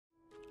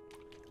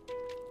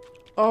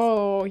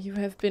Oh, you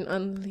have been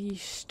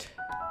unleashed.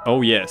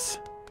 Oh yes.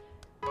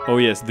 Oh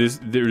yes,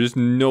 there is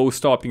no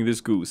stopping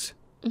this goose.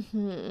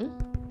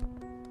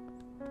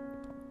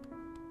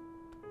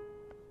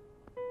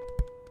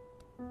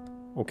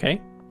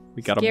 Okay,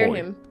 we got Scare a boy.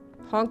 him.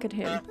 Honk at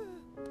him.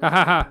 Ha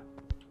ha ha.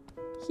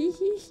 Hee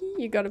hee hee,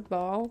 you got a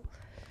ball.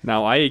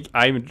 Now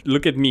I'm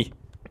look at me.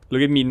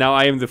 Look at me, now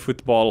I am the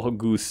football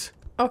goose.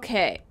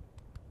 Okay.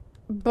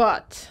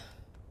 But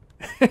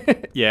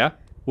Yeah?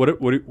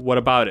 What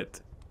about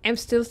it? I'm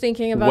still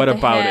thinking about What the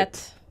about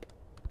hat.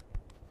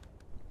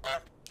 it?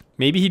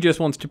 Maybe he just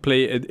wants to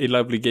play a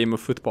lovely game of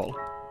football.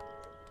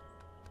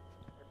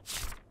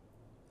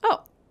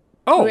 Oh.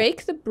 Oh!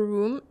 Break the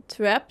broom,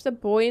 trap the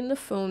boy in the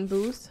phone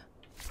booth.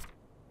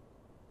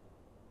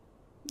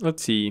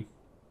 Let's see.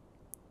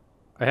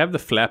 I have the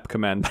flap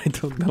command, I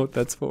don't know what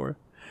that's for.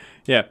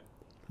 Yeah.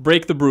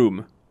 Break the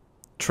broom.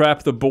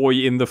 Trap the boy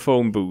in the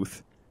phone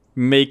booth.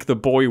 Make the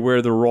boy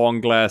wear the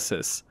wrong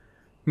glasses.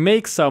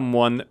 Make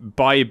someone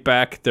buy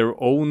back their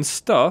own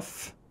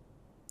stuff.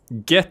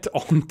 Get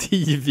on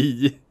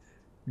TV.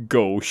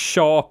 Go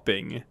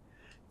shopping.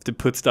 To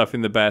put stuff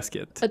in the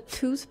basket. A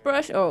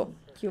toothbrush? Oh,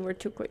 you were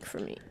too quick for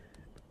me.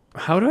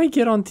 How do I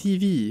get on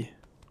TV?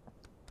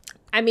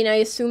 I mean, I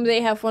assume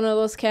they have one of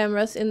those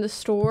cameras in the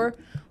store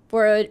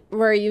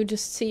where you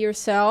just see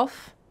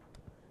yourself.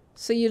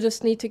 So you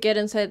just need to get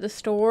inside the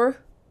store.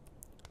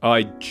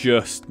 I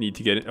just need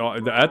to get it. Oh,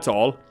 that's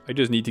all. I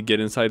just need to get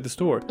inside the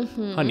store.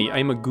 Honey,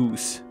 I'm a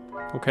goose.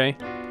 Okay?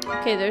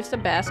 Okay, there's the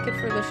basket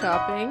for the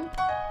shopping.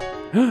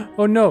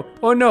 Oh no!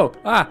 Oh no!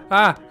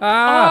 Ah!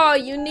 Oh,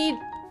 you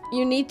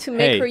need to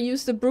make Hey. her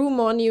use the broom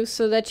on you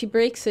so that she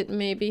breaks it,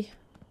 maybe.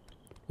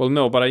 Well,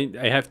 no, but I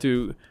have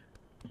to.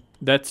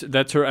 That's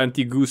her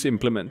anti-goose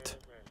implement.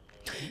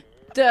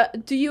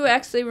 Do you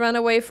actually run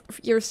away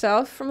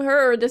yourself from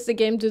her, or does the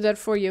game do that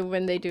for you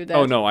when they do that?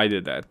 Oh no, I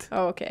did that.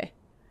 Oh, okay.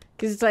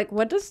 Because it's like,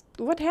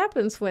 what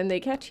happens when they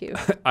catch you?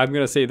 I'm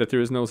gonna say that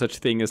there is no such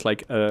thing as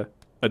like a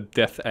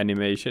death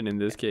animation in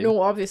this game. No,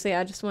 obviously,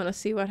 I just want to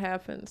see what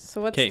happens.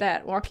 So what's 'Kay.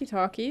 that?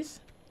 Walkie-talkies?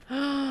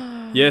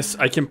 Yes,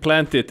 I can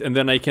plant it and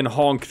then I can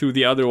honk through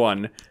the other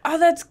one. Oh,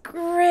 that's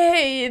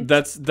great!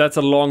 That's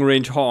a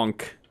long-range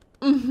honk.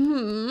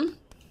 Mm-hmm.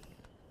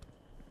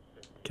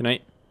 Can I?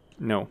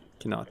 No,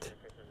 cannot.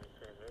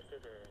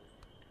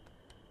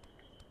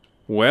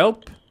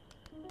 Welp.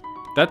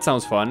 That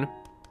sounds fun.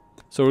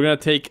 So we're gonna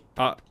take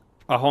a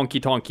honky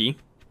tonky.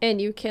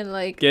 And you can,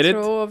 like, Get it?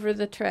 throw over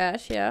the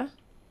trash, yeah?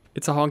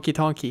 It's a honky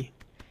tonky.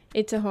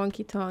 It's a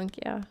honky-tonk,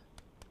 yeah.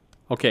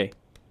 Okay.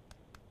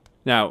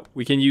 Now,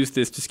 we can use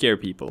this to scare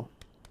people.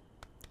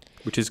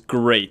 Which is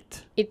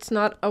great. It's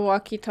not a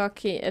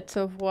walkie-talkie, it's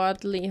a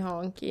waddly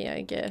honky,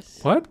 I guess.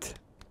 What?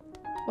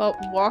 Well,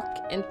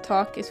 walk and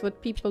talk is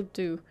what people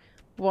do.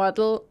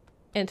 Waddle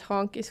and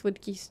honk is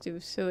what geese do,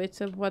 so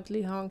it's a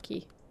waddly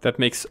honky. That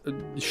makes...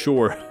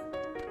 sure.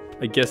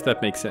 I guess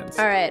that makes sense.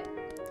 Alright,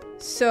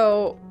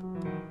 so...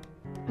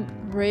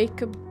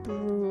 break a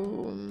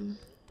broom.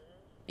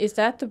 Is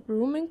that the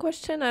broom in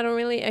question?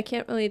 I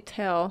can't really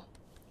tell.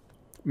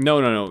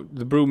 No.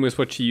 The broom is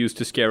what she used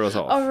to scare us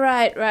off. Oh,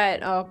 right.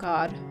 Oh,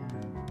 God.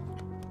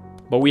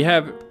 But we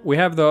have the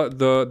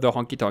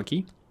honky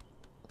tonky.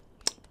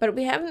 But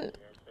we haven't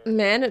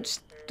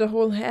managed the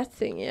whole hat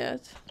thing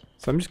yet.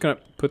 So I'm just gonna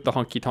put the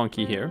honky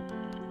tonky here.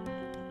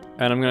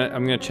 And I'm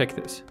gonna check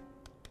this.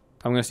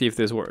 I'm gonna see if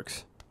this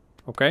works.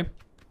 Okay?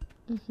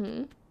 Mm-hmm.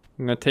 I'm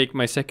gonna take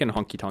my second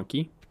honky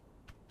tonky.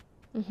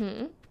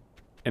 Mm-hmm.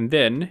 And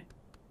then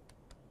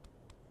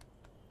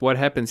what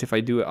happens if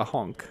I do a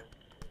honk?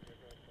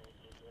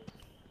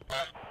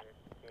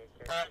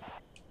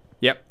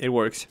 Yep, it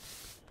works.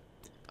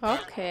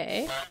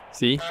 Okay.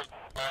 See?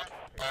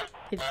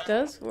 It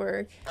does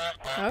work.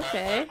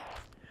 Okay.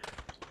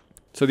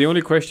 So the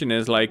only question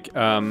is like,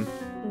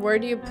 Where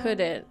do you put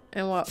it?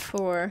 And what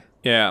for?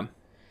 yeah.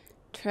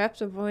 Trap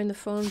the boy in the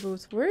phone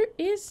booth. Where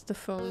is the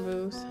phone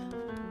booth?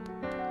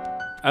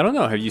 I don't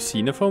know. Have you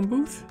seen a phone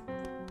booth?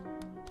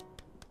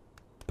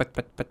 But.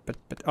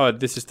 Oh,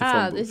 this is the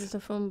phone booth. This is the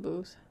phone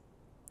booth.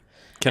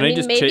 Can I I mean,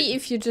 just maybe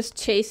if you just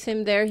chase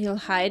him there, he'll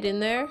hide in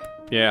there.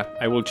 Yeah,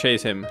 I will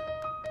chase him.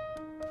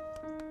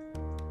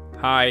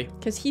 Hi.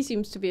 Because he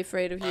seems to be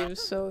afraid of you,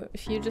 so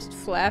if you just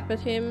flap at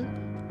him,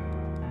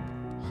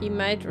 he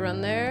might run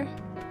there.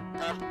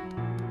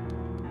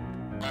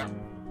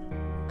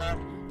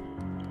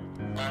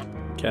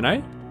 Can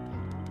I?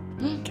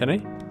 Can I?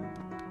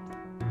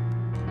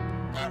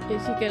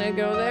 Is he gonna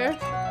go there?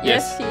 Yes.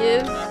 Yes, he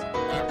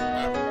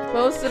is.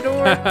 Close the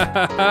door.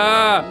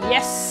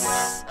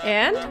 Yes!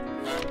 And?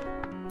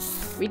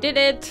 We did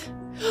it!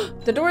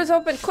 The door is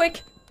open,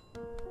 quick!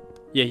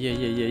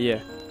 Yeah.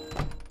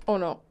 Oh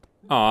no.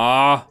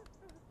 Ah.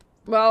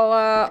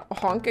 Well,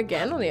 honk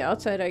again on the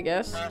outside, I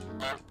guess.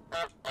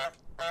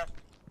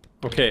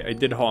 Okay, I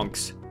did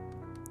honks.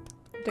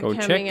 They're Go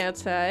coming check.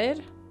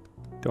 outside.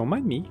 Don't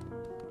mind me.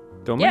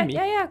 Don't mind me.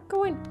 Yeah,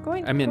 go in.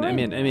 I'm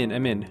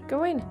in.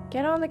 Go in,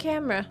 get on the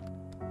camera.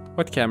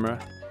 What camera?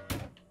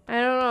 I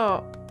don't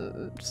know.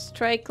 Just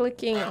try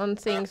clicking on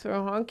things or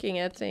honking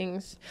at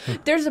things.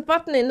 There's a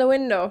button in the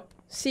window.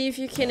 See if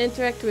you can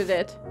interact with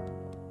it.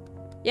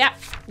 Yeah,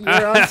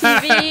 you're on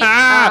TV.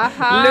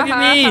 Look at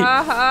me!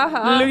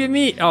 Look at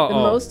me! The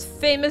most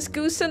famous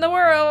goose in the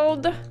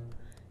world.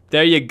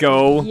 There you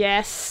go.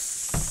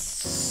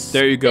 Yes.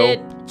 There you go.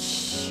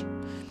 Bitch.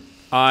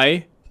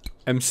 I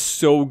am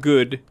so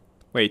good.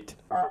 Wait.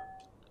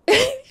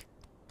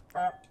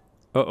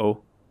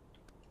 Uh-oh.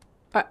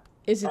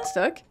 Is it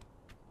stuck?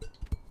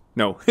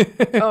 No.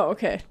 Oh,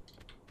 okay.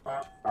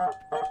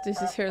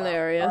 This is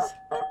hilarious.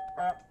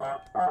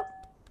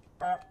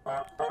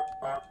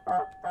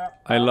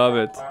 I love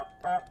it.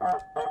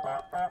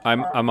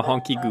 I'm a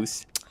honky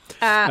goose.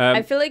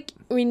 I feel like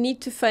we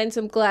need to find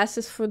some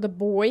glasses for the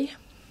boy.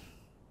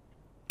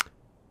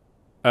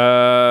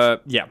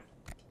 Yeah.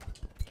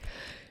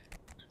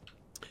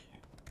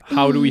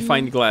 How do we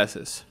find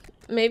glasses?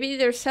 Maybe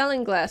they're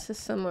selling glasses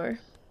somewhere.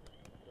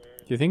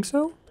 You think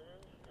so?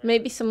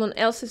 Maybe someone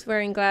else is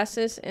wearing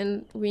glasses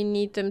and we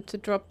need them to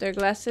drop their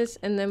glasses,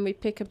 and then we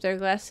pick up their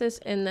glasses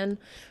and then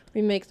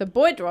we make the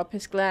boy drop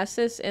his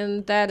glasses,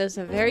 and that is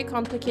a very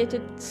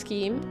complicated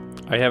scheme.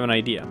 I have an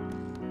idea.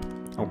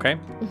 Okay?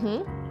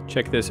 Mm-hmm.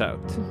 Check this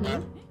out.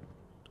 Mm-hmm.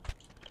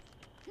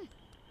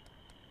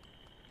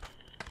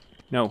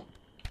 No.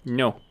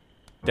 No.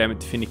 Damn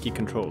it, finicky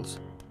controls.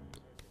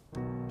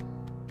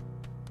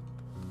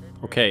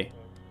 Okay.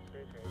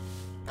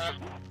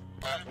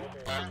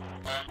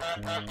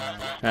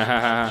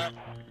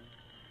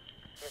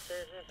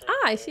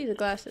 Ah, I see the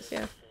glasses,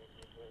 yeah.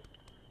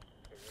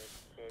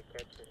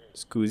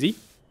 Scoozy.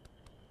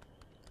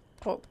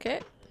 Okay.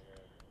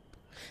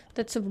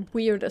 That's a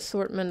weird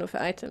assortment of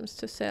items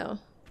to sell.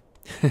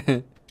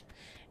 And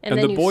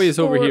then the you boy is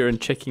over store- here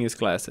and checking his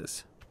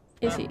glasses.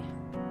 Is he?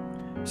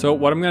 So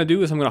what I'm gonna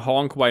do is I'm gonna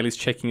honk while he's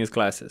checking his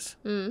glasses.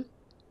 Mm. And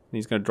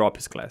he's gonna drop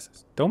his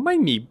glasses. Don't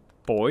mind me,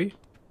 boy.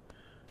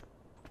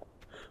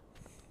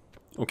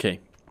 Okay.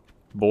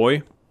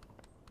 Boy.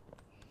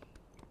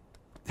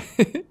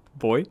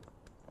 Boy.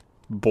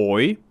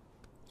 Boy.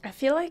 I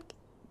feel like...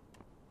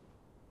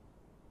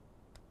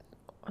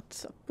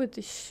 What's up with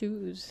the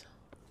shoes?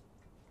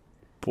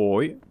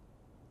 Boy.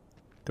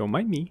 Don't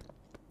mind me.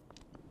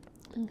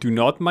 Do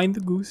not mind the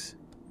goose.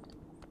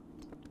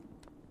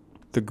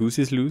 The goose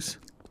is loose.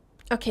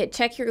 Okay,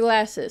 check your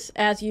glasses,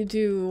 as you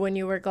do when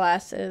you wear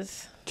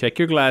glasses. Check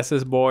your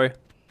glasses, boy.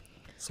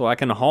 So I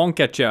can honk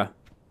at ya.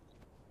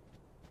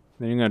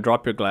 Then you're gonna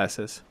drop your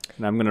glasses.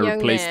 And I'm gonna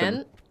replace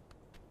them.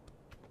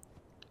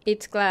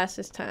 It's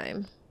glasses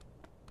time.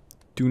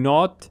 Do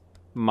not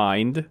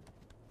mind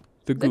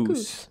the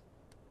goose.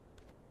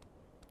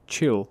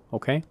 Chill,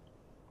 okay?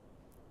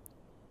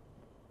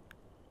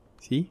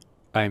 See?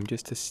 I'm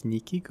just a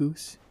sneaky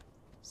goose.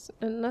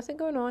 Nothing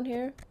going on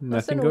here. Nothing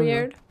Nothing going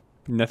weird.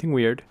 on. Nothing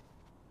weird.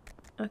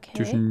 Okay.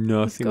 There's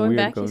nothing going weird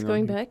back. going He's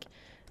going on. back.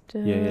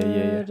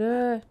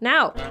 Yeah.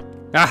 Now.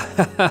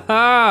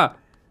 Ah!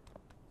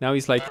 Now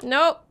he's like,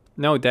 Nope.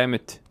 no, damn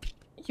it.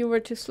 You were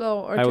too slow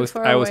or I too was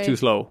far I was away. too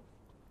slow.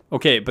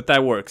 Okay, but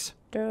that works.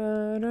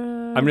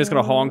 I'm just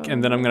gonna honk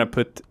and then I'm gonna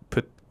put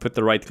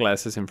the right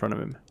glasses in front of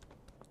him.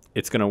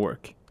 It's gonna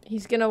work.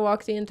 He's gonna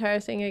walk the entire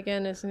thing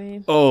again, isn't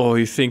he? Oh,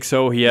 you think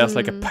so? He has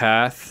like a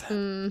path.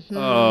 Mm-hmm.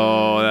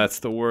 Oh, that's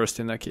the worst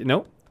in that case.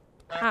 No.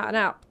 Ah,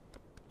 now.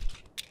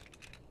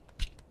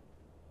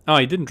 Oh,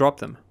 he didn't drop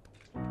them.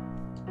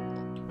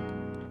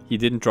 He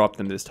didn't drop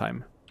them this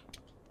time.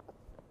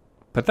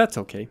 But that's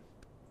okay.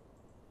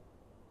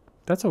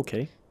 That's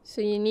okay. So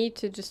you need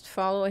to just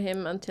follow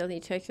him until he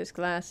checks his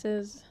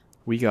glasses.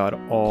 We got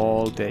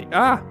all day.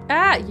 Ah!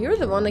 Ah, you're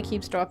the one that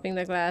keeps dropping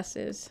the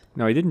glasses.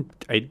 No, I didn't.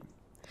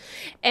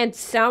 And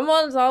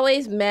someone's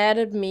always mad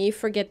at me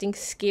for getting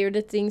scared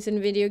at things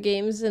in video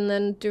games and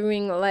then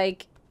doing,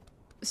 like,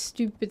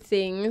 stupid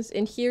things.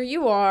 And here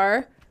you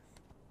are,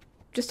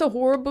 just a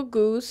horrible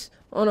goose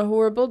on a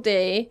horrible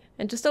day,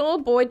 and just a little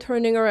boy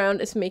turning around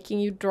is making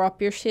you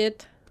drop your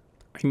shit.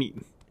 I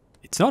mean,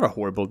 it's not a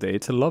horrible day.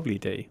 It's a lovely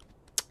day.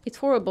 It's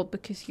horrible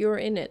because you're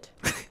in it.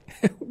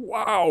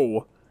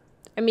 Wow!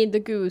 I mean, the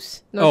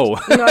goose. Oh,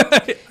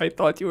 Not, I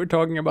thought you were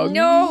talking about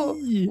no,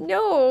 me.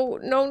 no,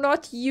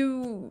 not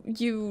you.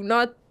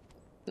 Not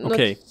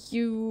Okay.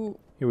 you.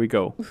 Here we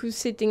go. Who's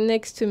sitting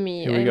next to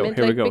me? Here we go, meant,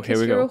 here we like, go, because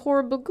here we you're go. a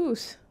horrible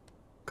goose.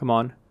 Come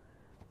on.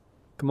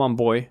 Come on,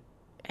 boy.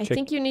 I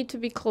think you need to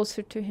be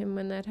closer to him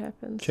when that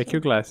happens. Check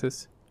your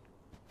glasses.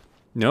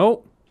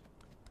 No.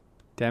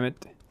 Damn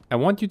it. I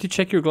want you to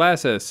check your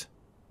glasses.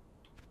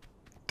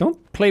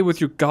 Don't play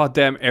with your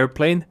goddamn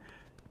airplane.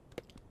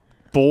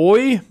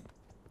 Boy.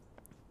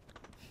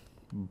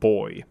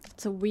 Boy.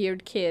 It's a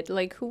weird kid.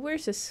 Like, who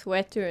wears a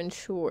sweater and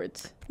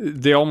shorts?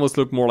 They almost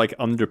look more like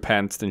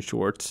underpants than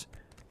shorts.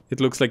 It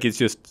looks like it's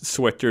just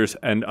sweaters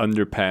and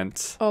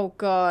underpants. Oh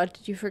god,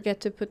 did you forget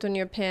to put on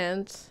your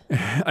pants?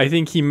 I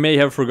think he may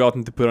have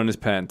forgotten to put on his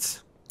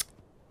pants.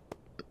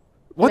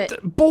 What?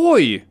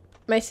 Boy!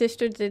 My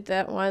sister did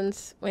that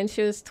once when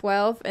she was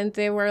 12 and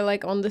they were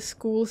like on the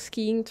school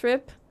skiing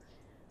trip.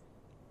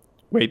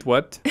 Wait,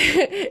 what?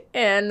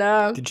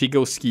 And Did she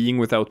go skiing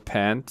without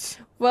pants?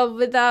 well,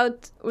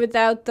 without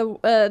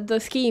the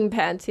skiing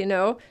pants, you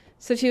know.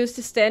 So she was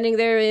just standing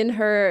there in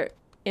her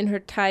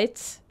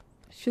tights.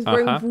 She was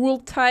wearing wool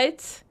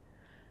tights.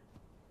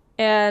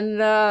 And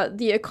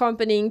the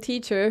accompanying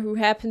teacher, who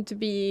happened to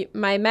be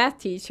my math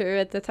teacher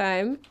at the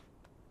time,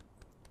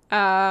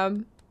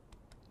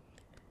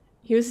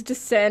 he was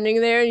just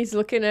standing there and he's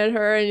looking at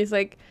her and he's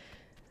like,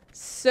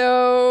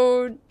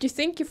 so, do you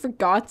think you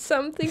forgot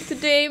something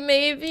today,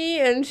 maybe?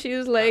 And she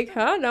was like,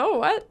 huh, no,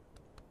 what?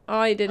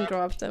 Oh, he didn't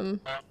drop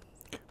them.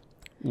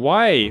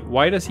 Why?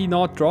 Why does he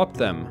not drop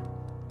them?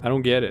 I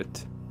don't get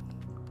it.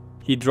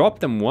 He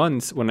dropped them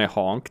once when I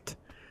honked.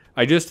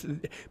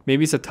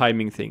 Maybe it's a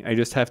timing thing. I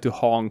just have to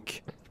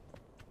honk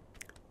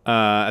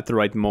at the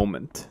right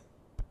moment.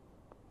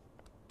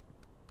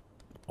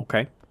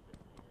 Okay.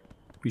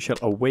 We shall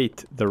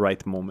await the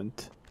right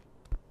moment.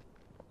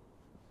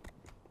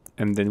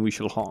 And then we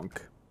shall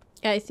honk.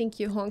 Yeah, I think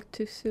you honked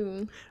too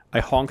soon.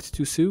 I honked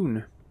too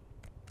soon.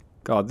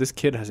 God, this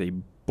kid has a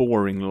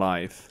boring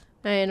life.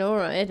 I know,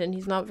 right? And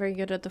he's not very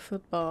good at the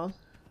football.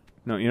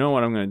 No, you know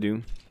what I'm gonna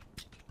do?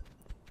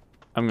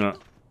 I'm gonna...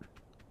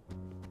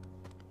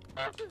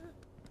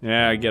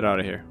 Yeah, get out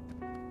of here.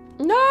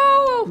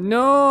 No!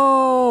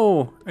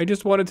 No! I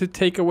just wanted to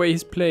take away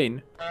his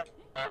plane.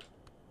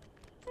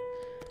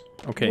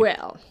 Okay.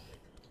 Well.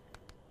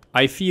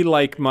 I feel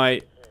like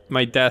my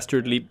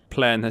dastardly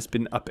plan has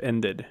been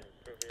upended.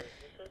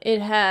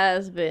 It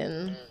has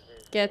been.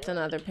 Get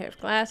another pair of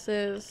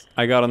glasses.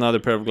 I got another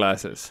pair of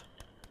glasses.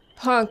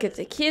 Honk at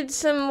the kid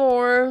some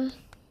more.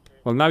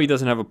 Well, now he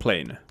doesn't have a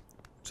plane.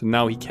 So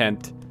now he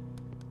can't...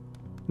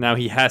 Now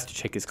he has to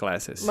check his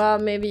glasses. Well,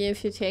 maybe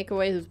if you take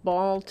away his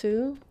ball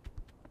too.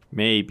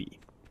 Maybe.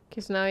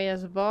 Because now he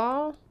has a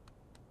ball.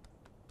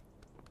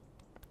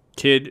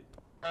 Kid,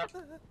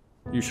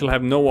 you shall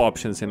have no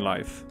options in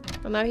life.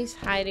 Well, now he's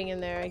hiding in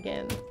there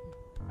again.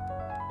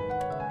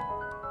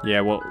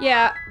 Yeah, well...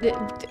 Yeah,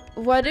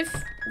 what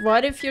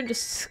if you're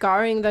just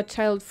scarring that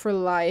child for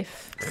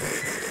life?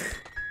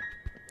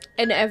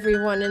 And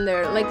everyone in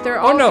there, like they're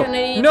all gonna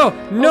need... No!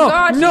 Oh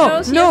God, he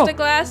knows he has the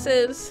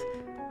glasses.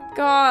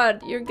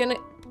 God, you're gonna...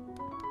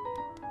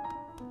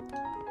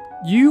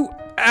 You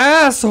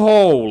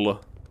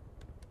asshole!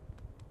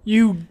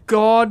 You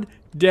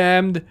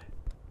goddamned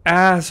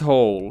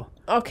asshole.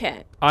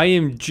 Okay. I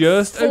am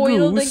just a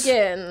Foiled goose.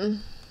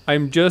 again.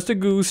 I'm just a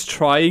goose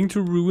trying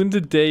to ruin the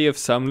day of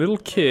some little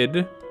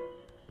kid.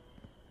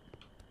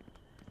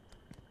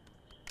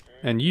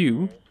 And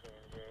you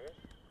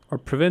are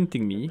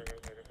preventing me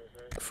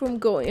from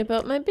going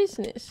about my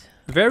business.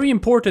 Very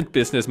important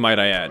business, might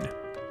I add.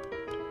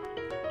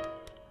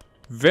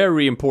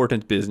 Very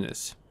important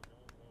business.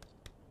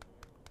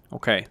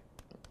 Okay.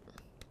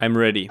 I'm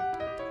ready.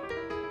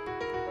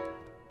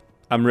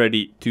 I'm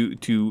ready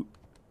to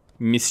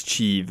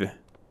mischief.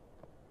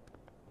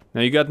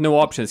 Now you got no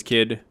options,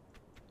 kid.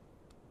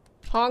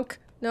 Honk.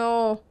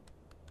 No.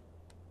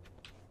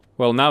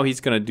 Well, now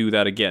he's gonna do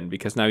that again,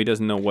 because now he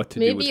doesn't know what to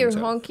do with Maybe you're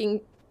himself.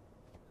 honking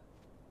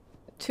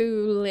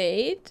too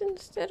late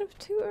instead of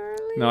too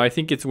early? No, I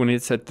think it's when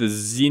it's at the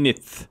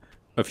zenith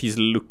of his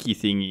looky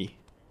thingy.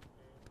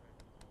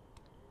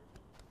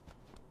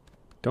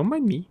 Don't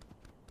mind me.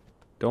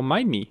 Don't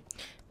mind me.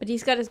 But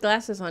he's got his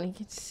glasses on, he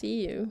can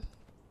see you.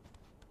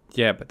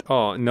 Yeah, but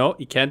oh, no,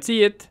 he can't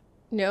see it.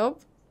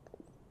 Nope.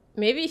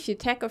 Maybe if you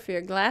take off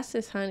your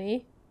glasses,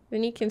 honey,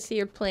 then you can see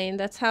your plane.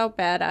 That's how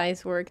bad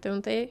eyes work,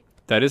 don't they?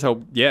 That is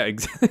how, yeah,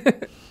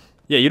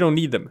 yeah, you don't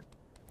need them.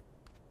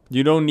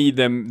 You don't need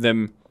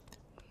them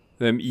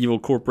evil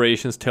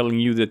corporations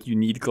telling you that you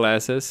need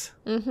glasses.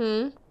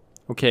 Mm-hmm.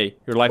 Okay,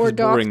 your life is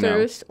boring now. Or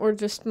doctors, or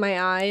just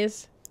my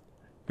eyes.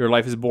 Your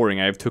life is boring.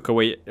 I took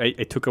away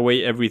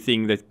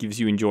everything that gives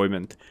you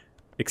enjoyment,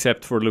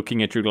 except for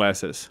looking at your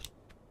glasses.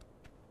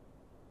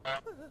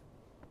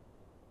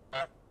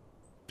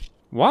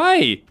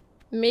 Why?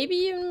 Maybe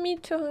you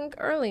need to honk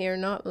earlier,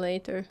 not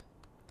later.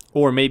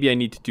 Or maybe I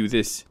need to do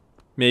this.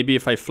 Maybe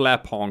if I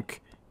flap honk,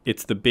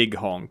 it's the big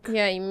honk.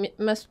 Yeah, you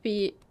must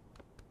be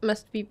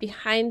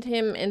behind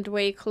him and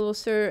way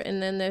closer,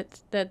 and then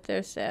that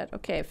there's that.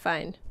 Okay,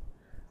 fine.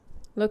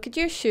 Look at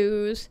your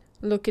shoes.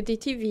 Look at the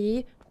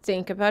TV.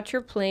 Think about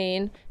your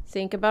plane.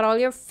 Think about all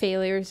your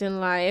failures in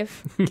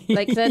life.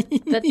 Like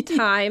that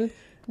time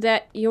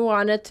that you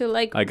wanted to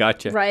I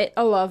gotcha. write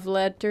a love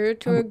letter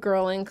to a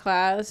girl in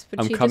class,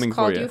 but she just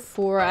called you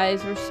Four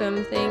Eyes or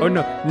something. Oh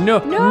no, no,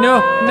 no,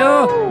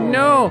 no,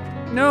 no,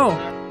 no.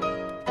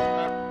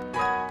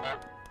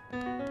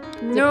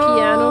 The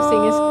piano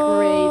thing is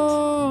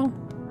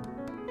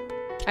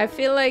great. I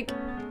feel like...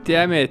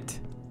 Damn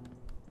it.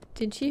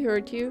 Did she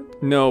hurt you?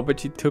 No, but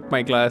she took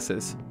my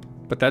glasses.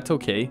 But that's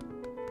okay.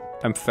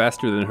 I'm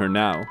faster than her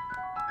now.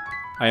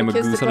 I am a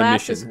goose on a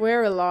mission. Because the glasses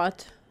wear a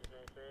lot.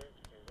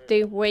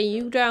 They weigh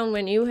you down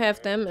when you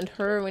have them and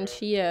her when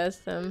she has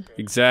them.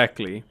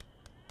 Exactly.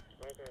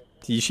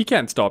 See, she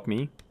can't stop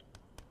me.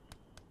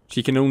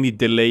 She can only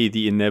delay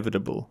the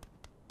inevitable.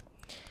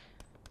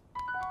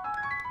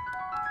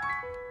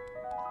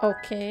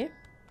 Okay.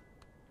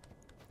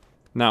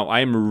 Now, I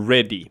am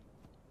ready.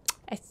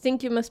 I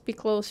think you must be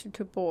closer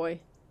to boy.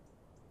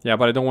 Yeah,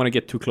 but I don't want to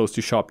get too close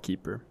to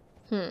shopkeeper.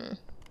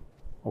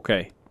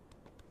 Okay.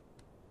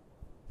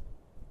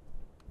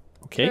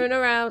 Okay. Turn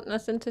around,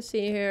 nothing to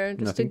see here.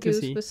 Just Nothing a to goose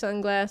see. with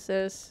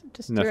sunglasses.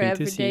 Just your Nothing to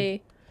everyday.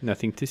 see.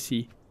 Nothing to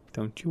see.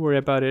 Don't you worry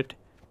about it.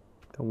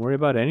 Don't worry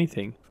about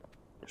anything.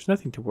 There's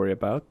nothing to worry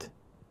about.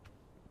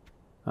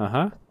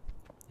 Uh-huh.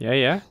 Yeah,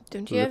 yeah.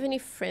 Don't you have any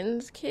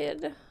friends,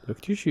 kid? Look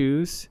at your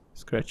shoes.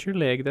 Scratch your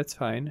leg, that's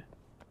fine.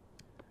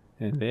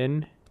 And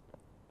then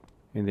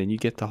you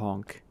get the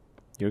honk.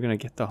 You're gonna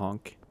get the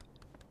honk.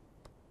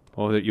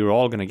 Oh, you're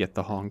all gonna get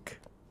the honk.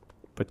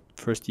 But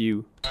first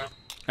you.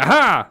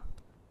 Aha!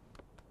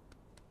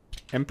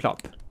 And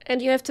plop.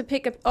 And you have to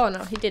pick up... Oh,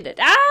 no, he did it.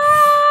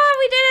 Ah!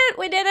 We did it!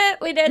 We did it!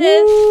 We did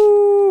it!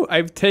 Woo!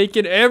 I've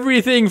taken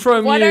everything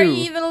from What you! are you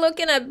even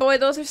looking at, boy?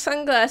 Those are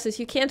sunglasses.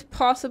 You can't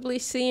possibly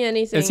see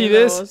anything. And see in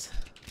this? those.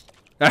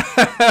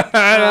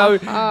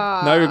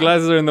 now your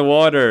glasses are in the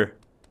water.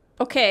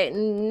 Okay,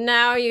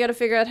 now you gotta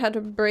figure out how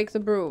to break the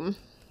broom.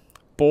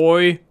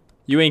 Boy,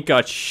 you ain't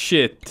got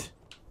shit.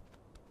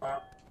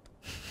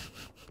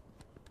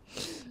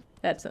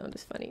 That sound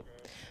is funny.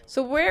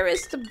 So where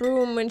is the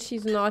broom when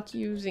she's not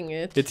using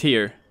it? It's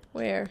here.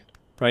 Where?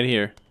 Right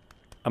here.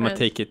 I'm gonna Right.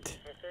 take it.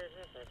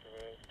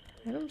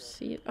 I don't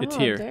see it. It's Oh,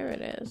 here. there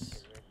it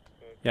is.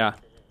 Yeah.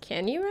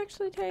 Can you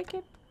actually take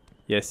it?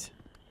 Yes.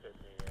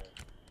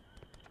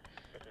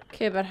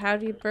 Okay, but how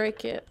do you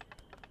break it?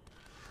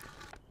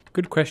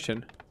 Good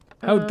question.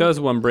 How does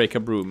one break a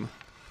broom?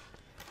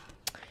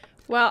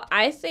 Well,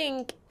 I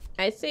think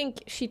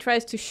she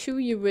tries to shoo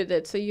you with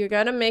it, so you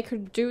gotta make her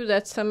do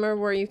that somewhere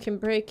where you can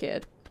break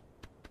it.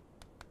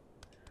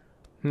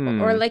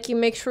 Or like you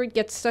make sure it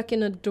gets stuck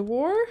in a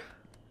door?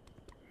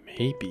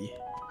 Maybe.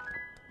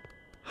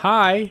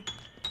 Hi.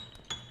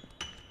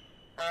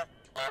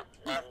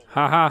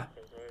 Haha.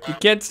 You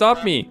can't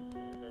stop me.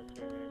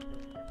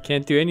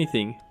 Can't do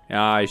anything.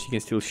 Ah, she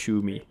can still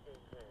shoo me.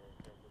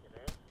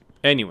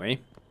 Anyway.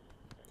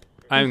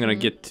 I'm gonna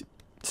get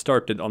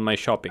started on my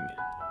shopping.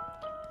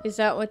 Is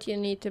that what you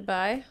need to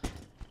buy?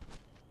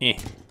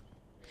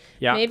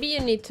 Yeah. Maybe you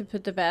need to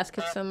put the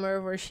basket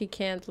somewhere where she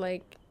can't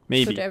like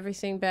Maybe. put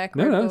everything back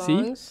where No, it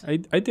belongs.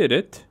 see? I did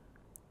it.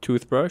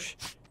 Toothbrush,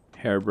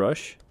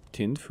 hairbrush,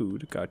 tinned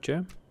food,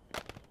 gotcha.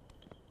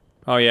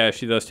 Oh yeah,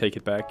 she does take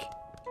it back.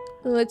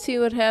 Let's see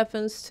what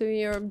happens to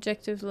your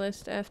objective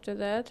list after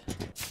that.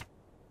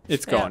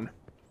 It's Yeah. gone.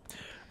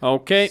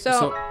 Okay, So-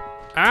 so...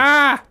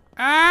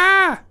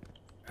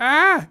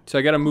 So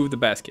I gotta move the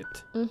basket.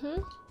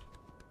 Mm-hmm.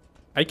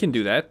 I can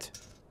do that.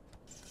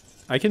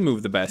 I can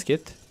move the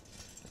basket.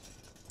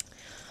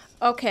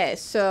 Okay,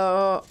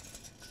 so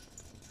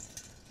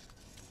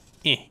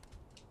Eh.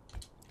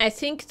 I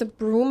think the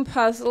broom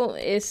puzzle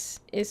is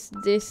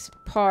this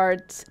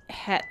part's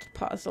hat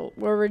puzzle,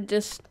 where we're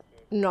just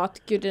not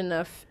good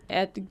enough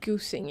at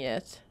goosing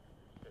yet.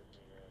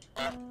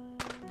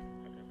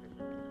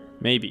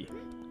 Maybe.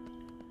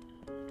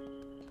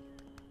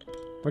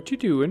 What you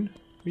doing?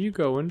 Where you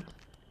going?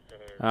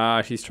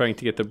 Ah, she's trying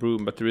to get the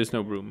broom, but there is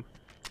no broom.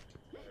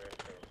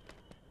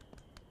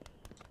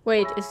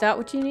 Wait, is that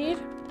what you need?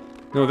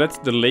 No, that's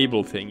the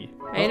label thingy.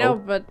 I know,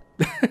 but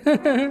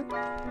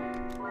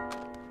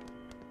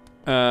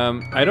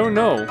I don't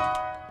know.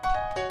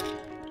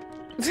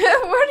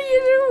 what are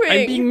you doing?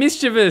 I'm being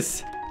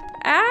mischievous.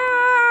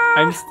 Ah!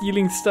 I'm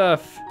stealing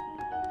stuff.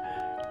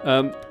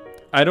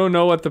 I don't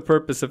know what the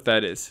purpose of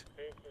that is.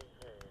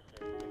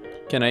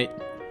 Can I?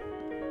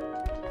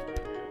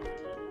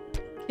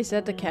 Is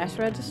that the cash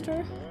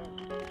register?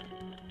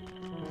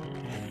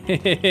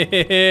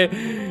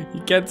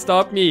 You can't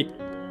stop me.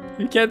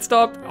 You can't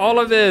stop all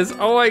of this.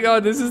 Oh my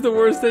god, this is the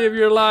worst day of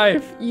your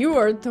life. You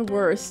are the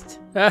worst.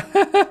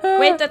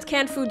 Wait, that's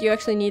canned food. You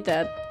actually need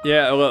that.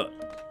 Yeah, well,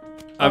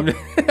 I'm just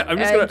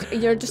gonna...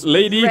 You're just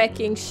Lady.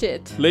 wrecking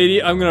shit.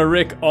 Lady, I'm gonna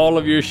wreck all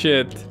of your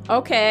shit.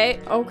 Okay,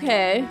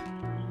 okay.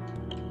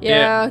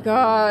 Yeah,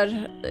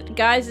 God.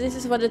 Guys, this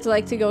is what it's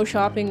like to go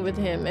shopping with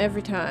him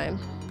every time.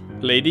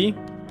 Lady?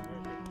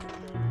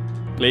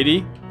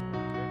 Lady?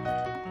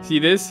 See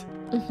this?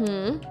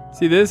 Mm-hmm.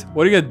 See this?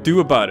 What are you gonna do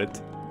about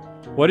it?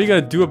 What are you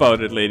gonna do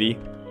about it, lady?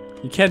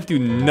 You can't do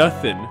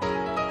nothing.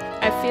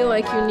 I feel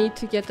like you need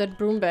to get that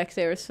broom back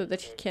there so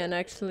that he can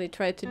actually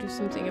try to do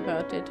something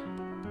about it.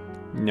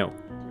 No.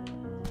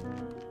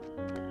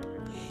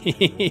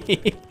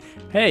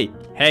 Hey,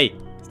 hey,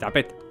 stop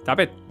it, stop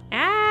it.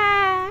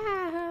 Ah!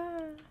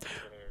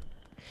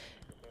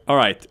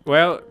 Alright,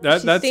 well,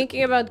 She's that's...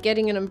 thinking about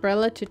getting an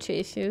umbrella to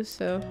chase you,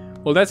 so...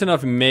 Well, that's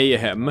enough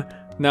mayhem.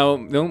 Now,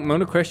 the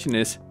only question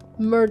is...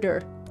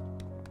 Murder.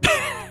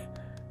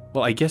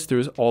 Well, I guess there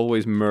is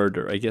always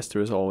murder. I guess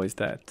there is always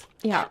that.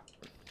 Yeah.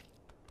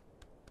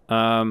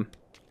 How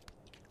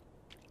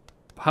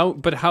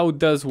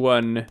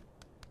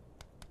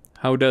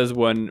does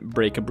one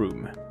break a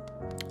broom?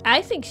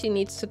 I think she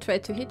needs to try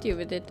to hit you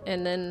with it,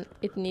 and then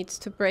it needs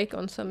to break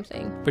on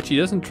something. But she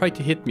doesn't try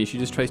to hit me, she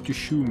just tries to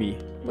shoo me.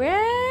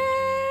 Well...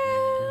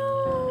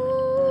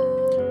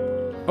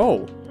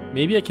 Oh,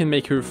 Maybe I can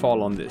make her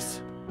fall on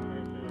this.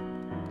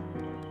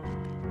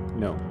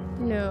 No.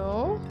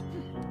 No.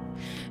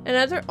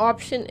 Another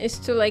option is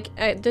to like,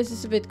 this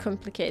is a bit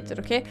complicated,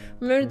 okay?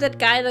 Remember that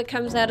guy that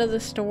comes out of the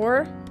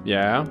store?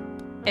 Yeah.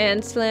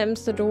 And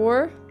slams the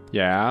door?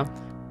 Yeah.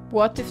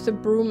 What if the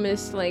broom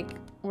is like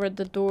where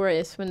the door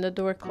is when the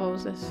door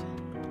closes?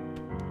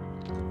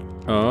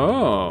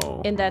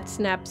 Oh. And that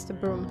snaps the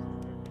broom.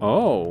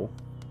 Oh.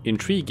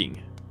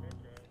 Intriguing.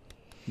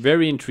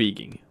 Very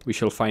intriguing. We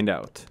shall find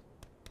out.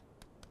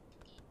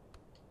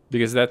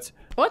 Because that's...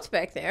 What's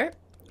back there?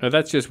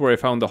 That's just where I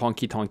found the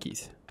honky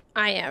tonkies.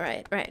 Ah, yeah,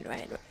 right.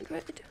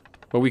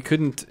 But we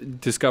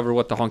couldn't discover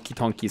what the honky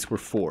tonkies were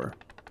for.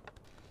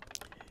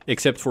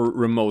 Except for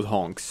remote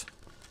honks.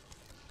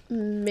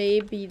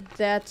 Maybe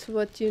that's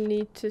what you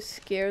need to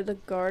scare the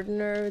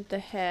gardener with the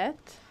hat?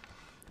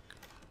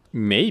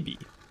 Maybe.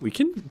 We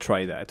can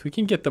try that. We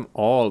can get them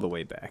all the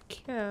way back.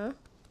 Yeah.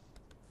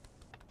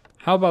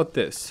 How about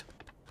this?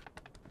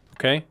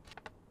 Okay?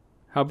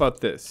 How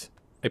about this?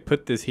 I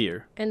put this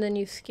here. And then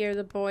you scare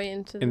the boy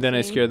into the And then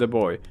I thing. scare the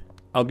boy.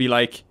 I'll be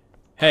like,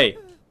 hey.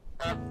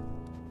 Come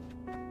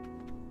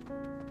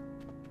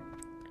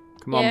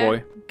on,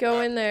 boy.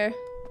 Go in there.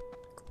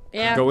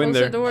 Yeah, Go in close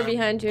there. the door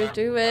behind you.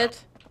 Do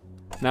it.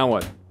 Now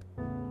what?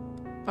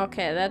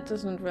 Okay, that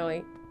doesn't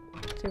really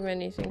do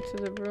anything to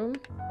the broom.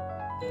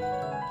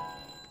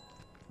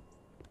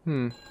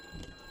 Well,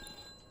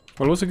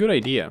 it was a good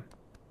idea.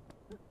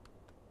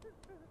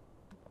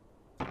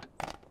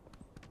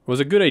 It was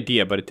a good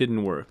idea, but it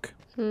didn't work.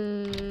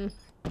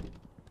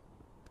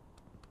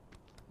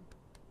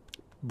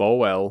 Bow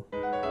well.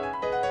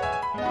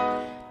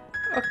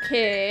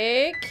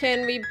 Okay,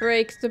 can we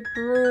break the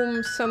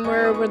broom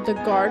somewhere where the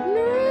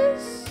gardener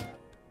is?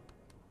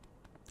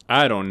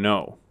 I don't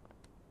know.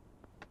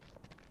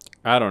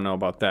 I don't know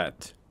about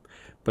that.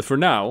 But for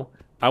now,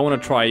 I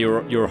want to try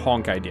your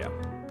honk idea.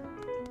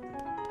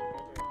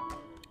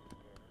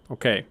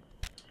 Okay.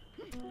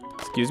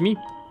 Excuse me?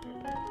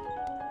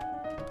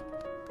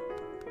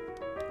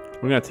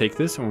 We're gonna take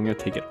this and we're gonna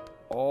take it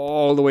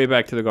all the way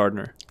back to the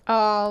gardener.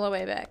 All the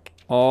way back.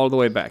 All the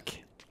way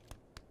back.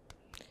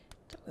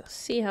 We'll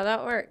see how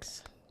that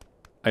works.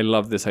 I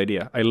love this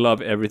idea. I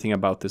love everything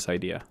about this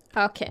idea.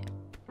 Okay.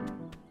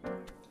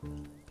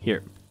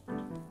 Here.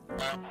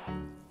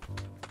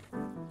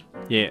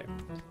 Yeah.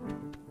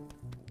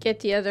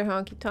 Get the other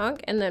honky tonk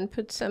and then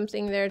put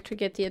something there to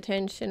get the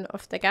attention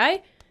of the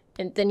guy.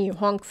 And then you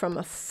honk from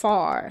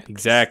afar.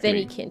 Exactly. Then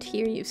he can't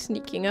hear you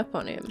sneaking up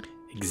on him.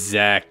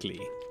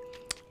 Exactly.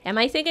 Am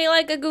I thinking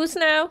like a goose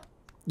now?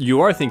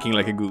 You are thinking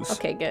like a goose.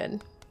 Okay,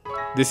 good.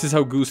 This is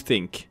how goose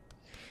think.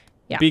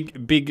 Yeah.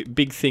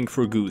 Big think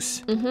for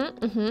goose.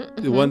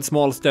 One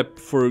small step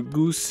for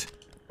goose,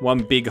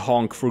 one big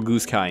honk for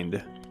goose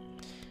kind.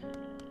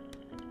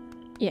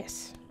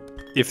 Yes.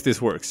 If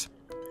this works.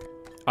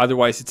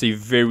 Otherwise, it's a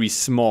very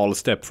small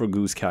step for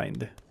goose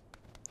kind.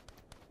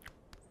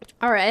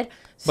 All right.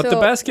 But so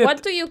the basket...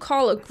 what do you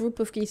call a group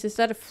of geese? Is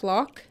that a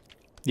flock?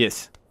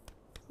 Yes.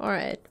 All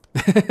right.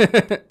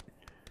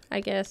 I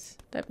guess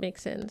that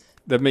makes sense.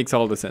 That makes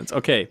all the sense.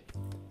 Okay.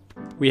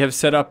 We have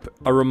set up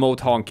a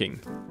remote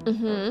honking.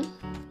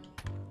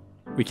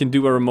 We can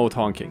do a remote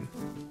honking.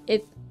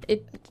 It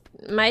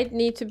might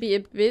need to be a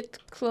bit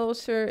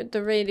closer.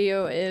 The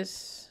radio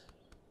is...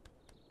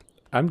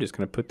 I'm just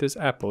gonna put this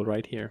apple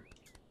right here.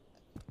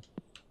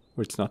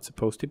 Where it's not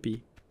supposed to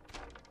be.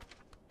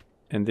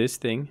 And this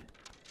thing.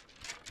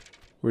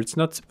 Where it's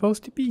not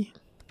supposed to be.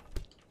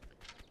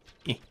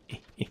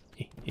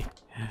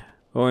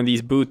 Oh, and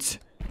these boots.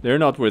 They're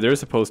not where they're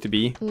supposed to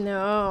be.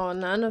 No,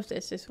 none of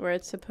this is where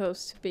it's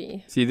supposed to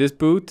be. See this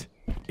boot?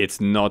 It's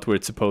not where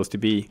it's supposed to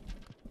be.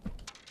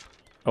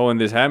 Oh, and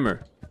this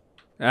hammer.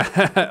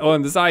 Oh,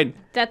 and the side.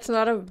 That's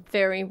not a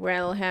very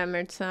well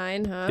hammered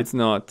sign, huh? It's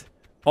not.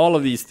 All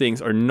of these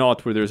things are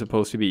not where they're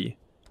supposed to be.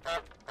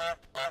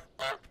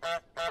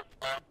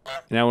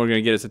 Now we're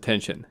gonna get his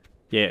attention.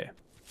 Yeah.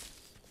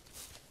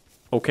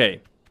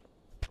 Okay.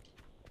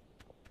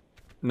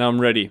 Now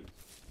I'm ready.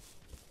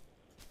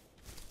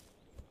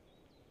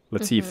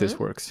 Let's see if this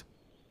works.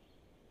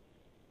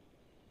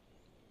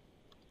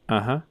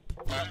 Uh-huh.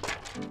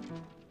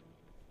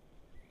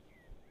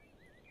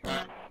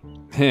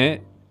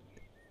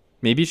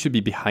 Maybe it should be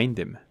behind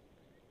him.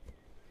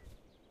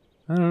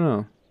 I don't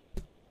know.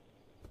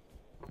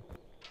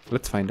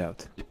 Let's find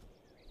out.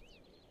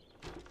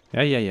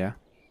 Yeah.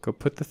 Go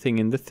put the thing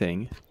in the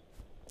thing.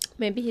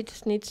 Maybe he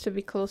just needs to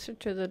be closer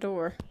to the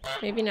door.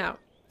 Maybe now.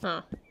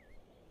 Huh.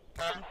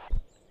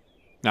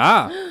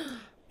 Ah!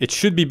 It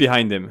should be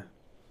behind him.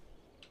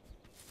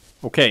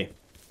 Okay.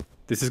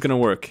 This is gonna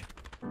work.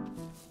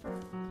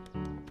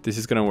 This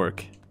is gonna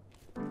work.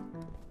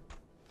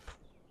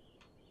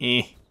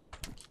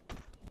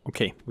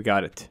 Okay, we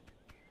got it.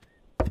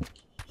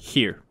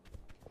 Here.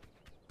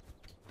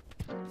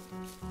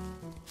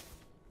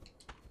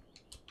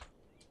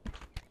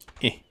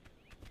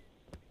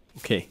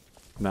 Okay,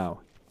 now.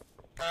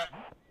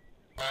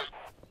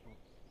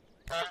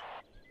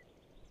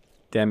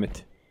 Damn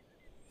it.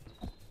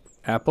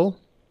 Apple?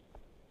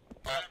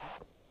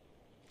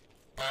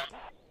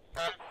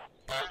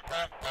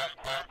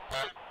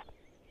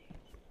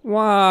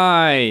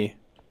 Why?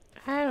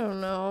 I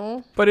don't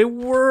know. But it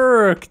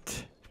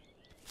worked.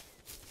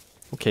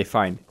 Okay,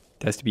 fine.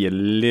 It has to be a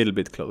little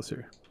bit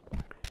closer.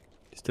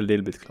 Just a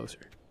little bit closer.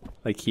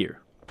 Like here.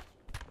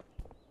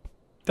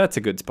 That's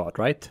a good spot,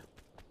 right?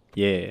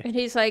 Yeah. And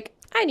he's like,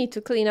 I need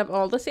to clean up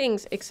all the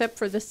things except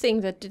for the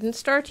thing that didn't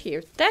start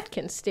here. That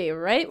can stay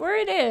right where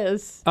it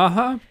is.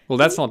 Uh-huh. Well,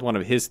 that's not one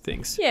of his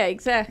things. Yeah,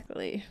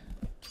 exactly.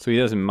 So he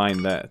doesn't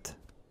mind that.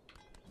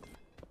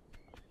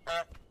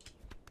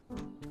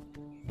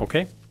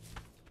 Okay.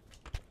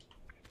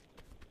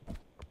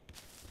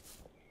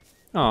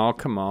 Oh,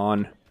 come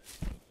on.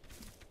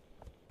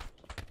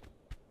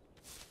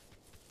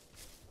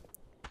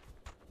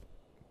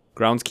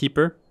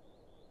 Groundskeeper?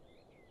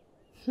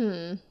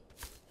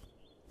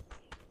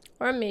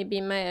 Or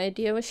maybe my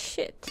idea was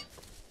shit.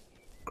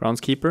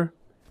 Groundskeeper?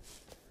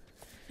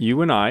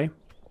 You and I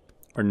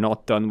are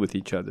not done with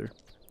each other.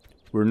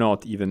 We're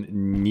not even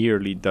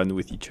nearly done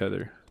with each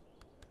other.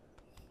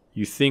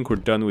 You think we're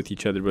done with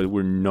each other, but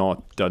we're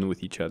not done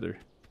with each other.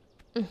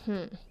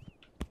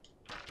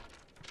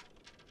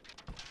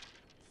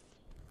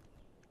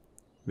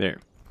 There.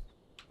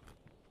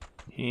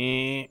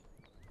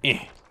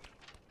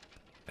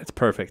 That's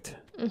perfect.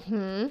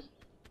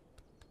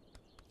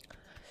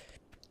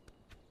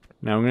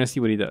 Now I'm gonna see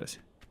what he does.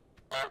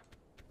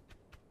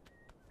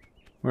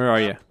 Where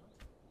are you?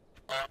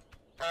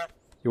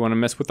 You wanna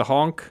mess with the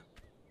honk?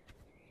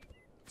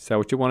 Is that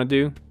what you wanna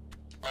do?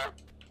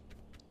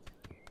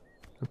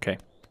 Okay.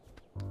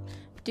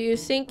 Do you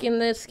think in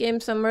this game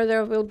somewhere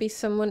there will be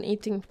someone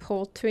eating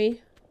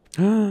poultry?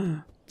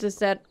 Does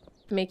that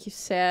make you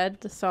sad,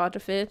 the thought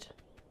of it?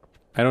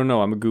 I don't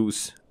know, I'm a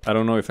goose. I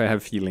don't know if I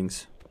have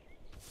feelings.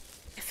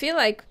 I feel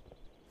like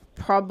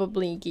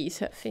probably geese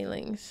have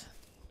feelings.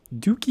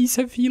 Do geese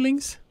have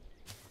feelings?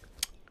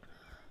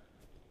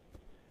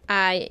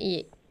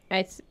 I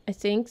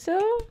think so.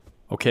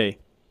 Okay.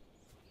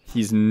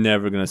 He's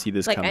never gonna see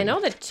this Like, coming. I know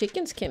that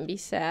chickens can be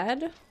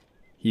sad.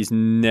 He's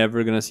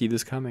never gonna see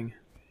this coming.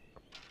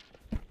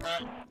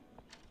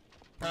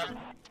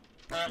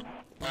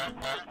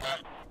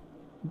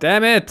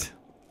 Damn it!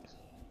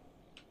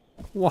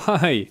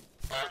 Why?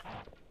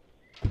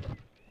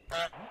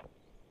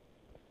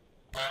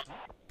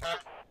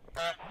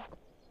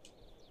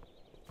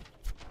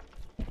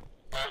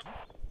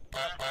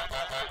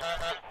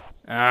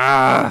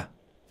 Ah!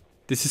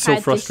 This is so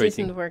frustrating. This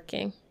isn't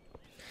working.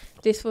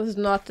 This was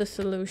not the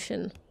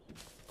solution.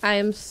 I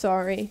am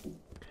sorry.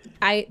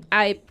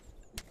 I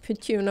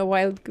put you in a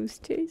wild goose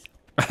chase.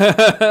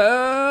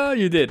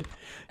 You did.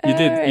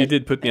 You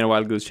did put me in a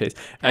wild goose chase.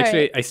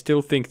 Actually, right. I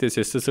still think this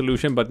is the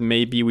solution, but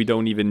maybe we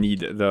don't even need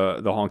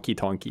the honky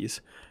tonkies.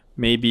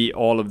 Maybe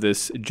all of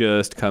this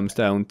just comes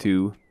down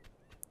to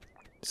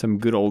some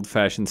good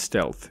old-fashioned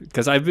stealth.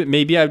 Because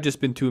maybe I've just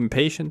been too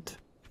impatient.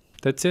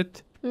 That's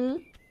it.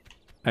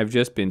 I've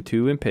just been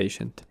too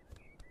impatient.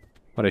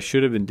 What I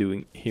should have been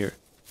doing here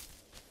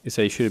is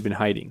I should have been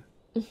hiding.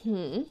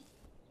 You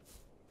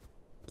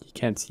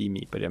can't see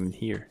me, but I'm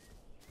here.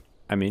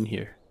 I'm in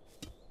here.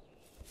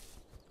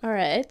 All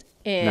right.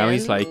 And now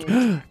he's like,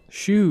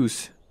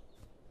 shoes.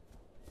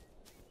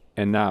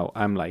 And now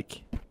I'm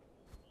like,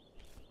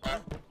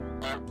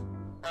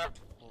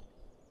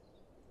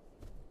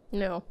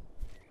 no.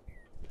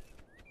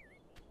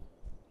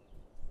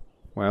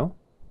 well,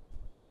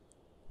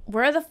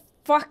 Wear the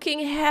fucking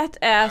hat,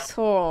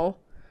 asshole.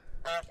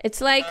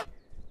 It's like,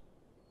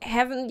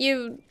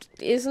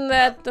 isn't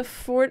that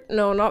the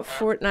no, not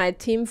Fortnite,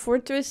 Team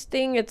Fortress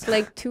thing? It's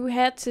like 2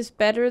 hats is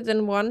better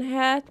than 1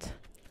 hat.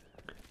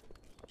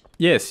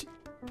 yes,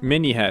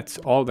 many hats,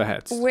 all the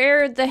hats.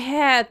 Wear the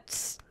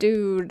hats,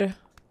 dude.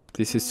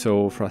 This is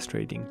so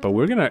frustrating, but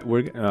we're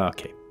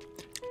okay.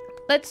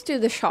 Let's do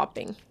the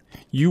shopping.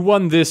 You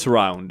won this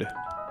round.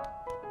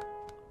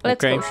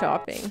 Let's Okay. go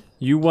shopping.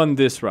 You won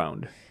this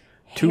round.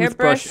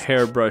 Toothbrush,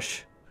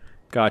 hairbrush.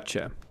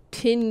 Gotcha.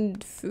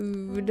 Tinned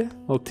food.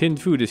 Well,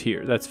 tinned food is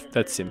here.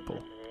 That's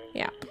simple.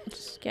 Yeah,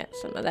 just get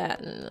some of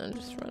that and then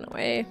just run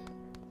away.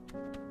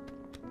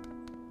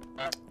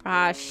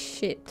 Ah,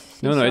 shit.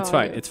 No, He's it's all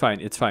fine. you. It's fine.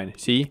 It's fine.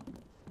 See?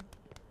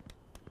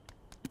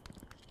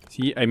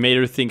 See, I made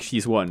her think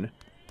she's won.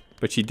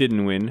 But she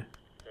didn't win.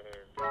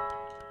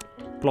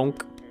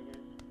 Plonk.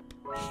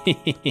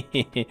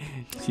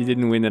 She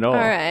didn't win at all.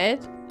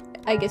 Alright.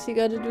 I guess you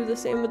gotta do the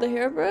same with the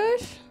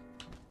hairbrush.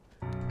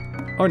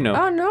 Oh no.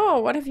 Oh no,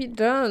 what have you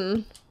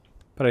done?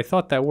 But I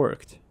thought that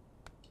worked.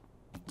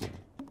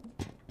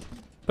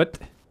 But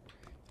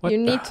what You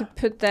the- need to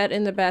put that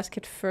in the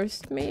basket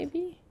first,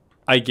 maybe?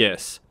 I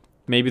guess.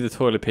 Maybe the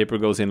toilet paper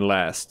goes in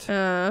last.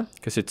 Fruit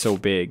Because it's so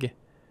big.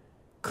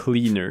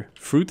 Cleaner.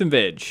 Fruit and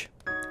veg.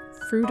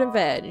 and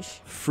veg.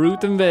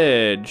 Fruit and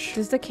veg.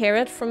 Does the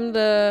carrot from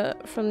the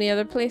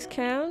other place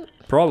count?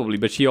 Probably,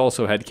 but she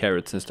also had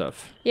carrots and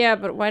stuff. Yeah,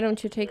 but why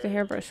don't you take the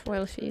hairbrush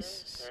while she's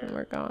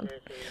somewhere gone?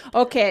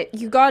 Okay,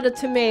 you got a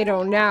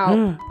tomato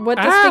now. What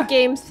does the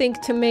game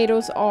think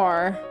tomatoes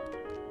are?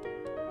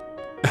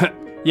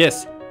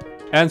 Yes.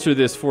 Answer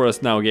this for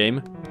us now,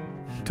 game.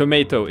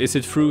 Tomato, is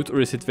it fruit or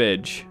is it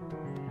veg?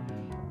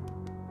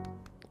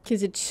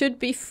 Because it should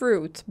be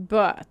fruit,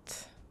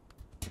 but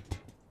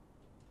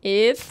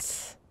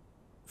it's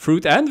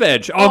fruit and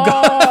veg. Oh,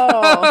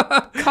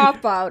 God.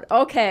 Cop out.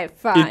 Okay,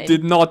 fine. It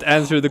did not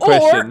answer the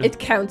question. Or it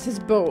counts as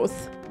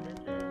both.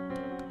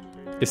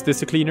 Is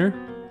this a cleaner?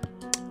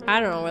 I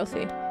don't know, we'll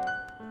see.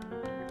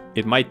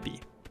 It might be.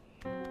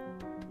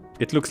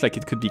 It looks like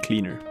it could be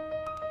cleaner.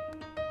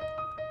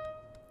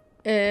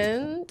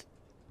 And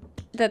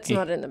that's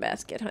not in the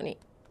basket, honey.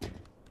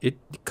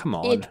 Come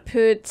on. It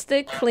puts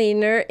the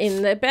cleaner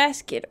in the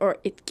basket, or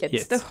it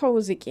gets the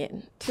hose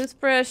again.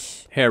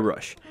 Toothbrush.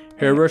 Hairbrush.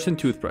 Hairbrush and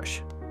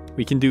toothbrush.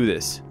 We can do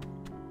this.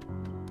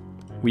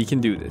 We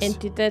can do this. And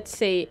did that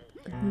say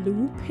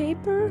loo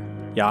paper?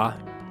 Yeah.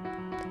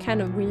 What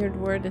kind of weird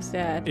word is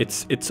that?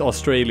 It's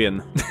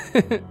Australian.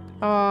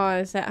 Oh,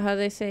 is that how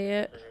they say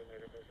it?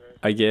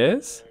 I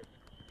guess.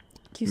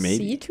 Do you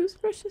see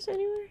toothbrushes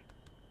anywhere?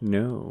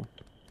 No.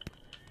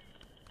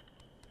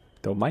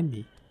 Don't mind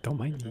me. Don't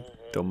mind me.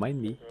 Don't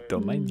mind me.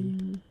 Don't mind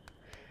me.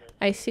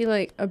 I see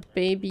like a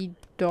baby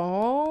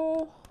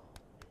doll.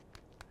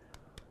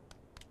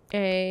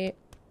 Okay.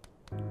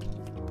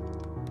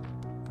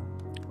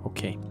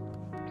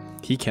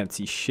 He can't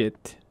see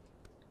shit.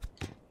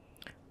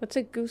 What's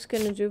a goose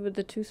gonna do with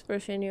the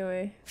toothbrush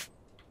anyway?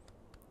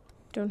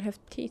 Don't have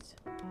teeth.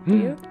 Do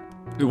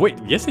you? Wait,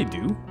 yes they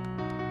do.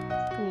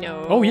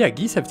 No. Oh yeah,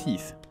 geese have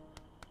teeth.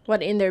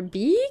 What, in their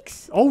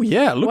beaks? Oh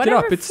yeah, look it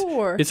up.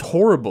 For? It's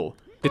horrible.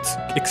 It's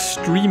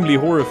extremely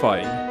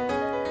horrifying.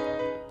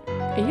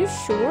 Are you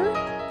sure?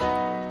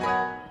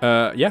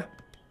 Yeah.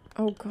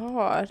 Oh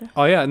god.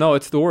 Oh yeah, no,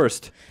 it's the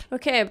worst.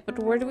 Okay, but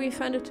where do we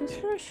find a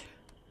toothbrush?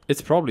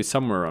 It's probably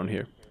somewhere around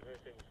here.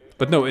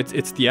 But no,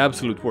 it's the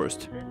absolute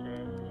worst.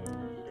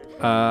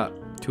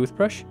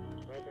 Toothbrush?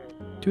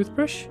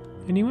 Toothbrush?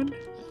 Anyone?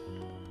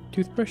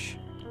 Toothbrush?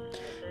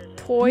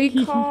 Toy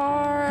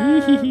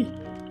car.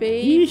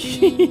 Baby.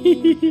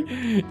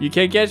 You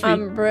can't catch me.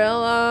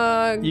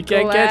 Umbrella. You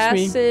can't catch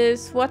me.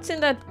 Glasses. What's in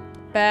that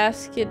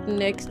basket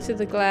next to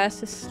the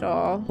glasses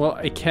stall? Well,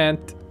 I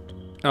can't.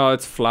 Oh,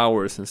 it's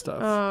flowers and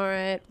stuff. All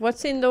right.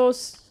 What's in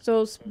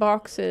those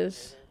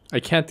boxes? I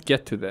can't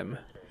get to them.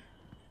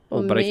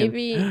 Well, but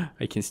maybe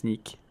I can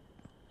sneak.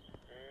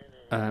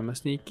 I'm a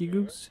sneaky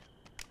goose.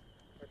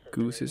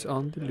 Goose is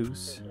on the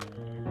loose.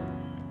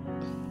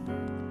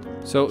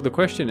 So the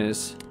question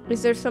is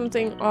there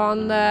something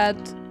on that?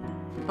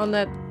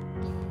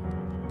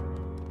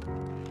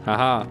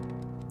 Haha.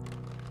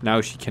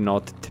 Now she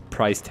cannot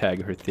price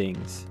tag her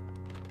things.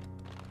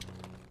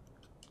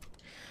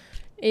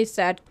 Is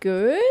that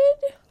good?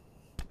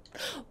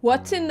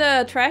 What's in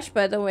the trash,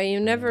 by the way? You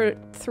never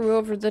threw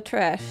over the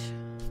trash.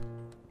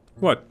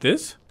 What,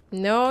 this?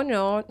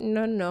 No.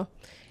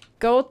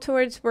 Go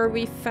towards where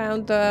we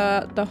found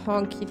the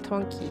honky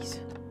tonkies.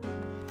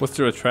 Was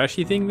there a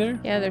trashy thing there?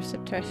 Yeah, there's a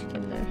trash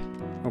can there.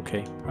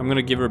 Okay, I'm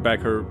gonna give her back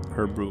her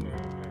broom.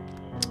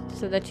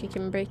 So that she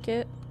can break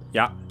it?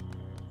 Yeah,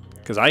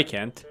 because I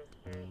can't.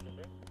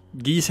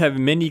 Geese have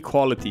many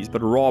qualities,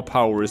 but raw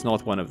power is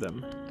not one of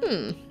them.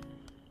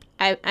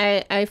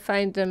 I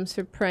find them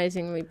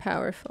surprisingly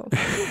powerful.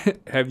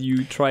 Have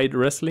you tried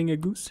wrestling a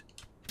goose?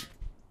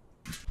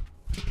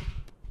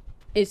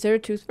 Is there a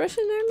toothbrush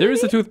in there? Maybe? There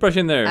is a toothbrush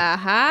in there.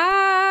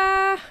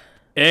 Aha!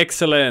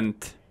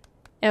 Excellent.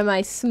 Am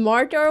I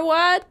smart or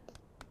what?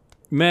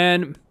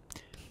 Man,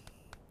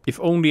 if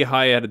only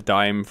I had a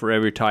dime for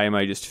every time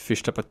I just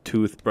fished up a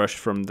toothbrush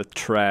from the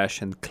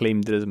trash and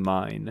claimed it as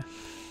mine.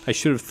 I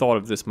should have thought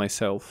of this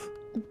myself.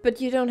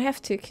 But you don't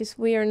have to, because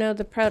we are now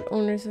the proud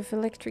owners of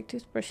electric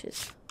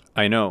toothbrushes.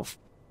 I know.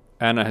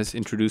 Anna has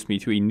introduced me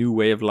to a new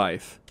way of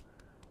life.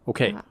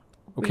 Okay.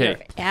 Okay.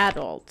 We are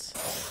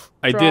adults.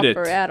 I did it.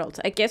 Proper adults.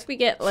 I guess we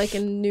get like a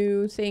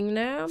new thing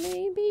now,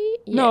 maybe?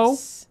 No.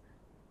 Yes.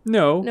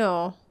 No.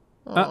 No.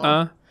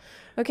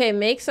 Okay,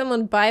 make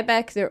someone buy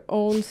back their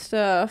own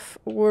stuff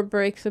or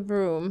break the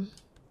broom.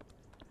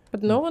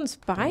 But no one's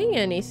buying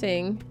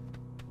anything.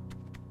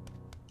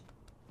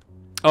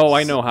 Oh,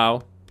 I know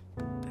how.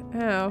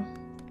 How?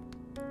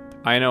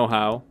 I know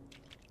how.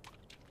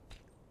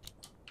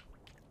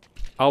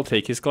 I'll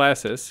take his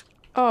glasses.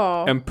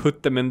 Oh. And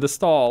put them in the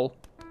stall.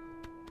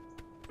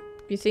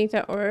 You think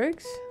that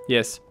works?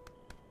 Yes.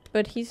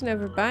 But he's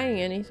never buying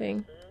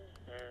anything.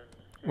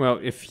 Well,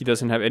 if he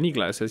doesn't have any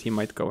glasses, he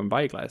might go and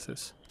buy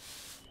glasses.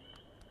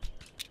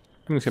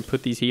 I'm just gonna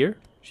put these here.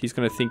 She's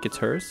gonna think it's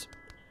hers.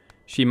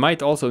 She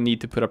might also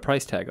need to put a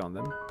price tag on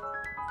them.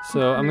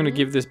 So I'm gonna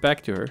give this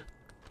back to her.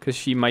 Because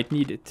she might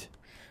need it.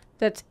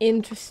 That's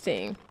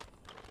interesting.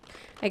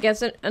 I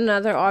guess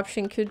another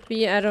option could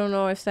be, I don't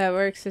know if that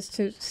works, is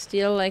to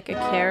steal like a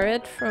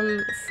carrot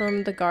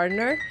from the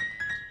gardener.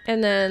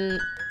 And then...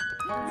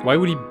 Why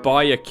would he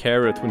buy a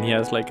carrot when he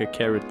has like a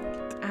carrot...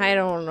 I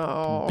don't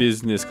know.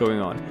 ...business going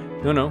on?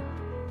 No.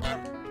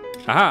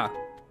 Aha!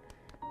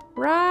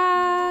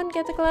 Run!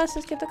 Get the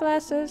glasses, get the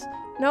glasses.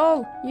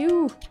 No,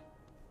 you!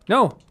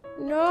 No!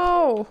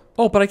 No!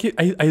 Oh, but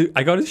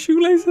I got his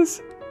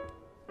shoelaces.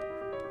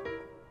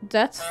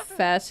 That's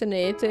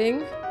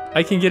fascinating.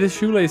 I can get his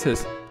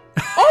shoelaces.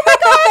 Oh my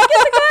god,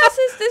 get the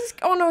glasses! this?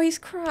 Oh no, he's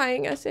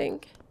crying, I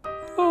think.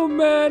 Oh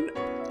man.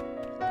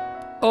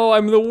 Oh,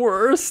 I'm the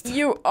worst.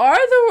 You are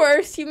the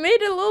worst. You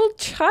made a little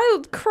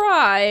child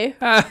cry.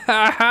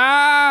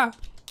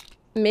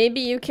 Maybe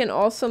you can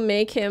also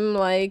make him,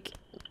 like,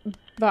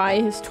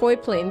 buy his toy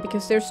plane,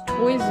 because there's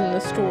toys in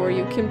the store.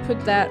 You can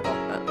put that,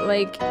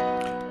 like...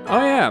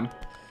 Oh yeah.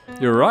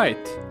 You're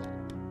right.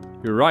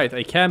 You're right.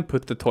 I can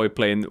put the toy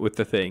plane with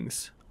the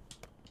things.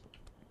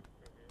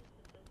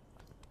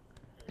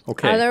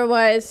 Okay.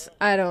 Otherwise,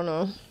 I don't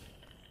know.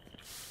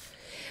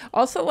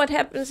 Also, what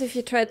happens if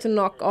you try to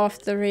knock off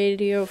the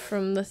radio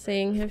from the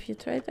thing? Have you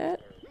tried that?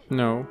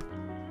 No.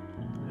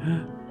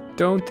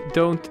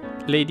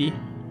 Don't, lady.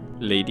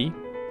 Lady,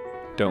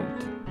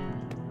 don't.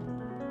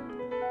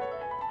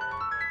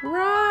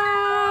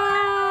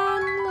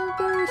 Run, little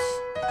goose.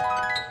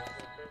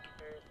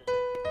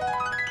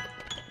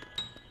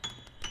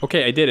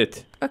 Okay, I did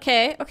it.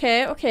 Okay.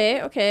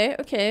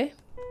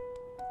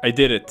 I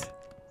did it.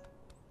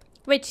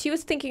 Wait, she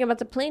was thinking about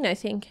the plane, I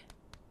think.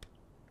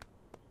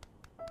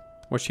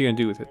 What's she gonna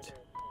do with it?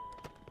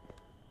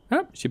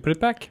 Oh, she put it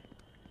back.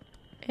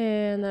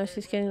 And now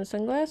she's getting the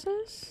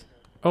sunglasses.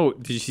 Oh,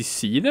 did she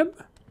see them?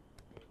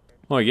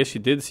 Oh, I guess she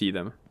did see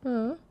them.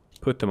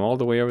 Put them all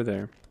the way over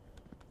there.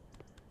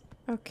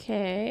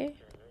 Okay.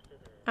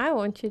 I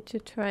want you to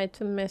try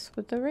to mess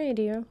with the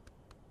radio.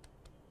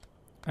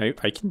 I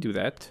can do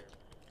that.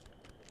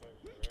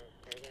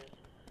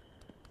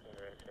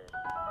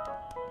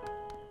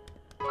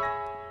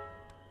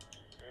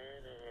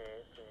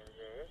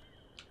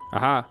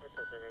 Aha.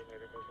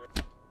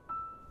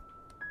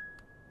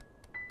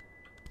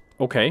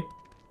 Okay.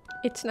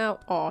 It's now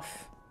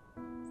off.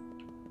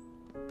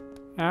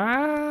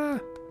 Ah.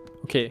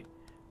 Okay.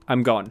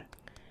 I'm gone.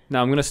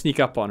 Now I'm gonna sneak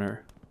up on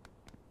her.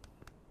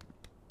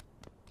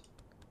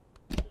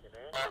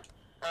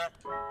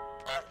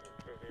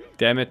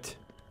 Damn it.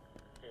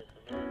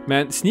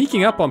 Man,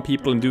 sneaking up on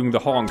people and doing the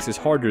honks is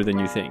harder than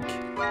you think.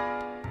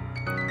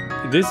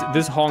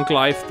 This honk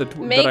life that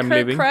I'm living.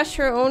 Make her crush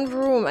her own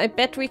room. I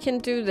bet we can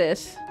do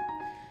this.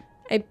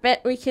 I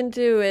bet we can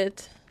do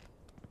it.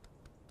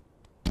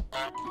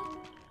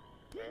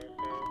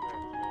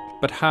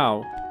 But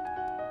how?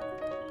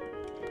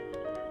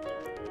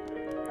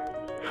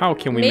 How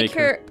can we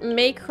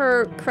make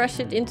her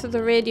crush it into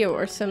the radio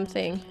or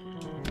something?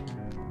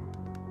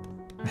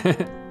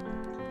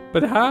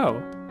 But how?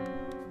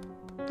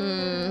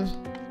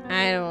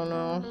 I don't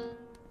know.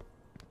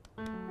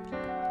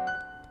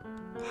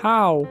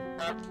 How?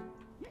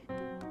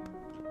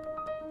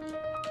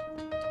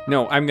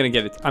 No, I'm gonna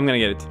get it. I'm gonna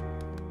get it.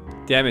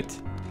 Damn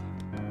it.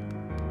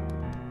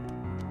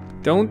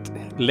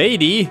 Don't...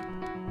 Lady!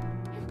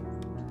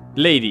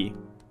 Lady.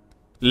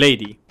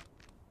 Lady.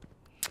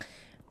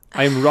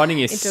 I'm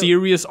running a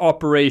serious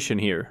operation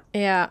here.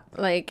 Yeah,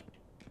 like...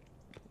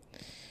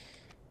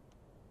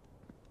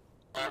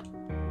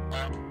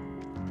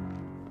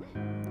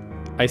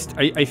 I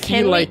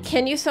feel like...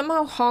 Can you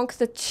somehow honk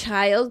the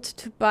child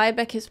to buy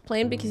back his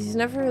plane? Because he's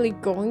never really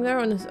going there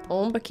on his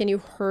own, but can you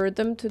herd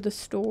them to the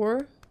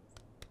store?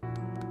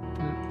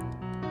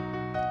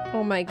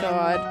 Oh my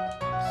god.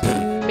 He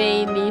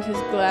may need his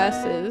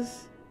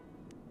glasses.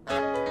 You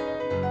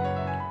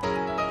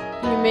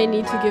may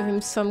need to give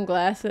him some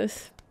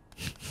glasses.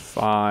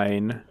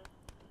 Fine.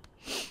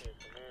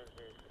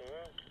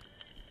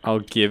 I'll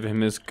give him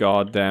his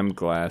goddamn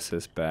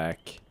glasses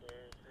back.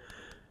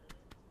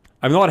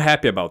 I'm not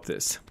happy about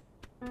this.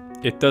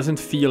 It doesn't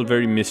feel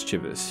very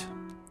mischievous.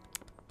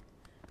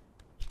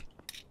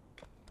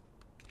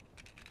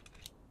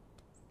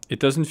 It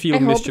doesn't feel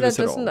mischievous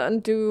at all. I hope that doesn't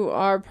undo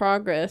our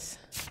progress.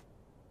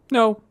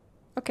 No.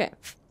 Okay.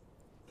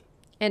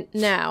 And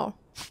now,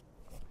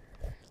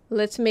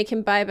 let's make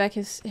him buy back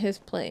his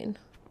plane.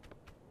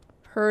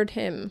 Herd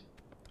him.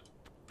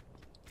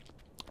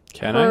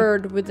 Can I?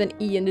 Herd with an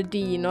E and a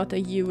D, not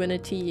a U and a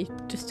T,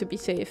 just to be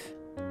safe.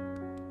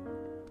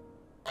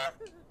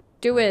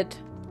 Do it.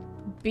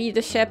 Be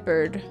the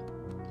shepherd.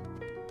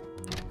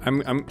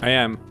 I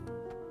am.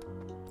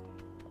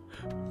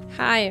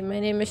 Hi,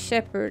 my name is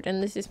Shepherd,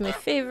 and this is my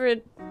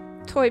favorite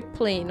toy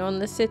plane on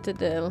the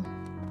Citadel.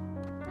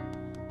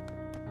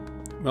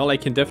 Well, I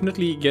can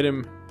definitely get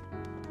him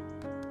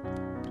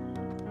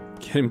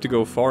to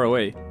go far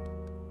away.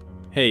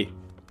 Hey.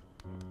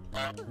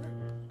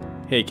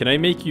 Hey, can I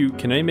make you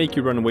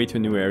run away to a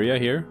new area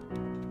here?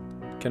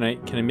 Can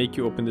I make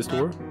you open this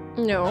door?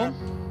 No.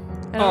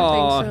 I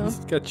don't think so.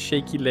 He's got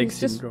shaky leg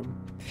syndrome.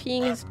 Just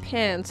peeing his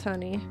pants,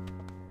 honey.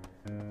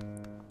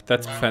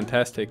 That's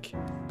fantastic.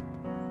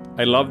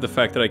 I love the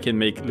fact that I can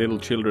make little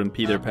children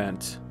pee their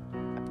pants.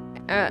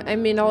 I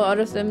mean, a lot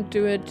of them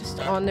do it just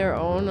on their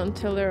own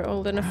until they're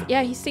old enough.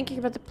 Yeah, he's thinking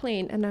about the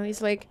plane, and now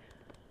he's like...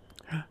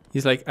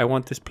 He's like, I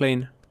want this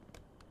plane.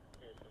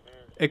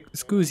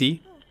 Excuse.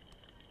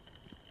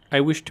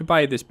 I wish to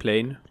buy this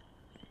plane.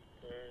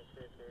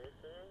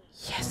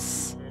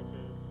 Yes!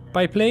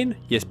 Buy plane?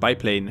 Yes, buy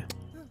plane.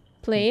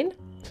 Plane?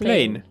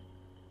 Plane.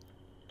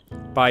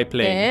 Buy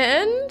plane.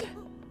 And?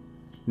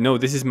 No,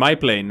 this is my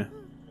plane.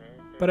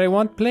 But I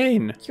want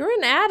plane. You're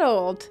an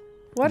adult.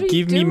 What are you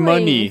Give doing? me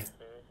money.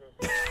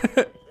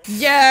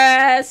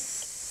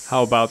 Yes!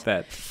 How about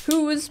that?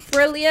 Who is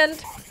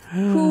brilliant?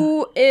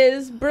 Who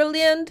is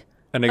brilliant?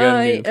 And I got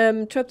I a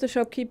new. trapped the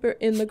shopkeeper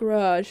in the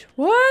garage.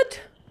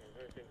 What?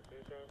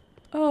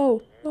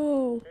 Oh.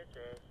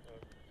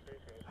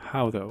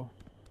 How though?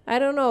 I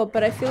don't know,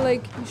 but I feel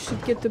like you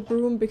should get the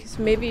broom because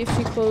maybe if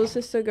she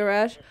closes the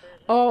garage...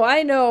 Oh,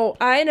 I know.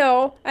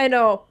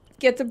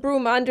 Get the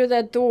broom under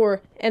that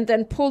door and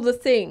then pull the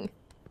thing.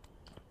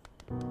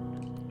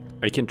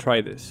 I can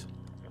try this.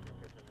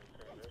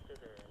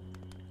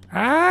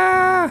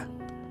 Ah!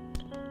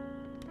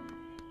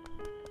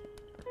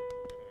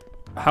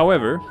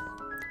 However,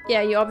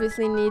 Yeah, you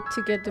obviously need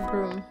to get the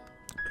broom.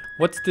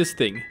 what's this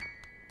thing?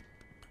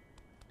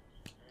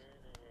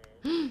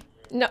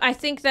 No, I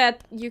think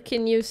that you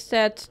can use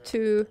that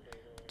to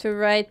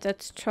write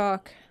that's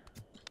chalk.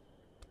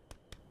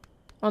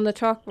 On the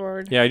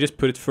chalkboard. Yeah, I just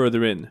put it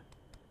further in.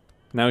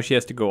 Now she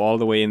has to go all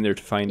the way in there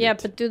to find it. Yeah,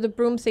 but do the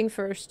broom thing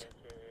first.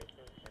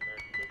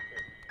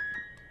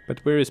 But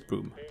where is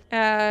broom?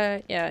 Yeah,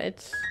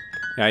 it's...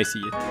 Yeah, I see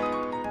it.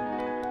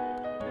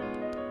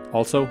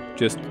 Also,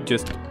 just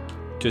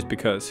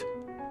because.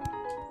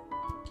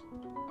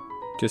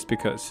 Just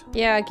because.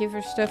 Yeah, give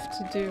her stuff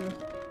to do.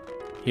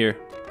 Here.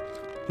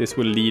 This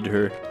will lead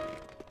her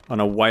on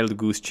a wild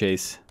goose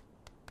chase.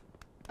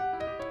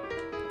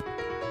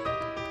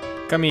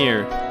 Come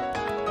here.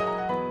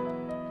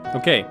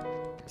 Okay.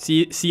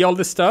 See all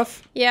this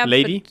stuff? Yeah,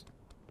 lady?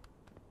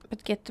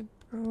 But get the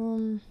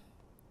broom.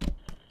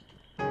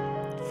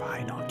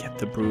 Fine, I'll get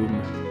the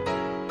broom.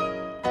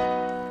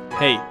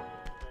 Hey.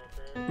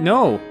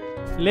 No.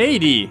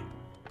 Lady.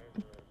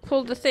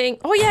 Pull the thing.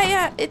 Oh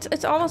yeah,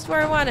 it's almost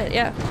where I want it,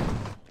 yeah.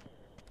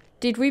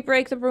 Did we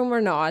break the broom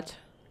or not?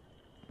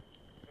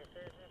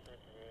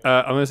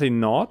 I'm gonna say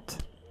not.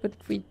 But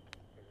we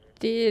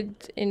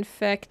did in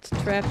fact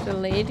trap the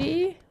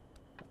lady.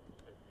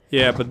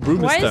 Yeah, but broom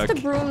is Why stuck. is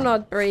the broom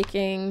not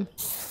breaking?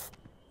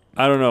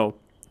 I don't know.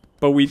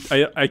 But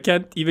I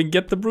can't even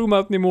get the broom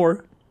out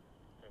anymore.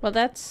 Well,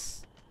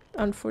 that's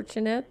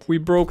unfortunate. We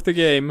broke the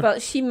game. Well,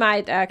 she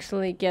might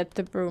actually get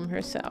the broom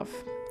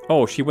herself.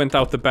 Oh, she went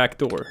out the back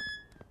door.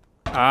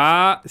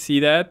 Ah, see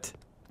that?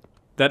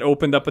 That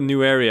opened up a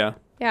new area.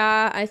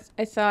 Yeah,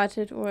 I thought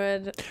it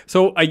would.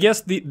 So I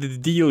guess the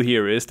deal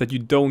here is that you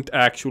don't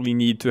actually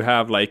need to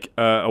have like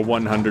a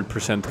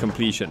 100%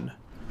 completion.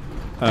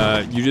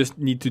 You just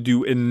need to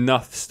do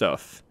enough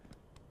stuff.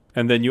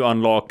 And then you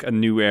unlock a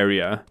new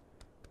area.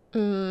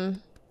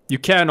 You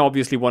can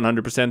obviously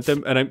 100%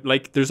 them. And I'm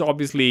like, there's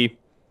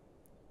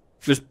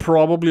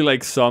probably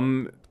like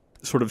some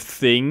sort of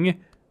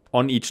thing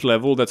on each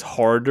level that's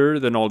harder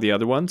than all the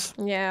other ones.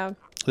 Yeah.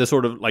 The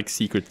sort of like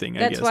secret thing,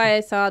 I guess. That's why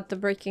I thought the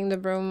breaking the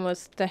broom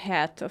was the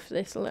hat of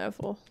this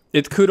level.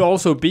 It could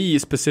also be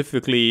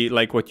specifically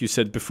like what you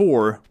said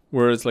before,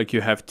 where it's like you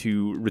have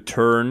to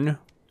return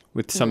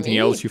with something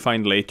else you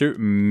find later.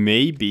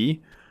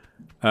 Maybe.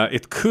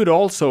 It could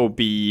also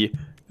be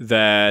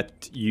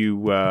that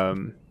you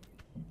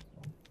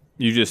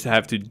just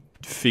have to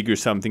figure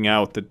something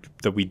out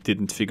that we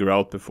didn't figure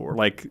out before.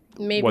 Like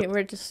maybe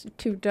we're just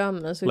too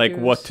dumb as a like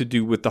goose. what to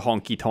do with the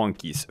honky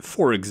tonkies,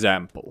 for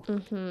example.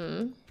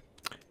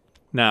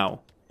 Now,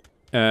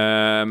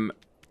 where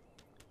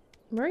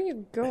are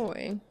you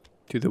going?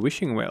 To the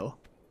wishing well.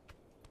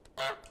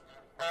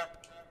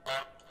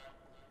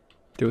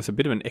 There was a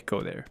bit of an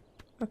echo there.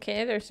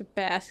 Okay, there's a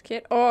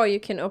basket. Oh, you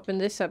can open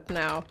this up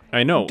now.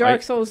 I know.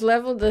 Dark Souls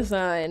level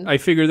design. I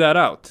figured that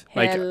out.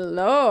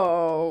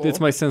 Hello. Like, it's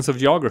my sense of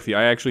geography.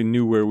 I actually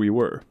knew where we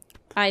were.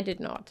 I did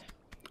not.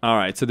 All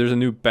right, so there's a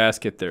new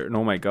basket there. And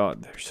oh my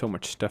god, there's so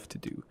much stuff to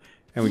do.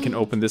 And we can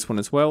open this one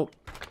as well.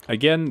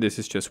 Again, this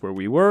is just where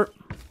we were.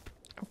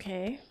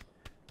 Okay.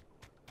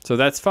 So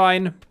that's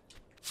fine.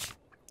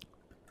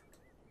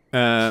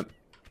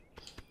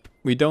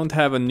 We don't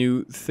have a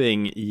new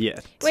thing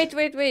yet. Wait.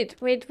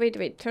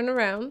 Turn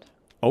around.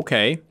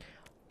 Okay.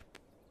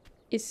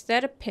 Is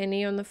that a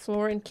penny on the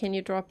floor and can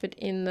you drop it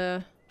in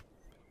the...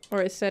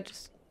 Or is that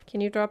just...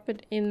 Can you drop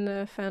it in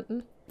the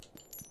fountain?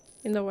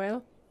 In the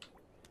well?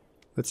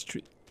 Let's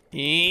try.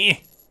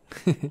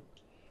 Can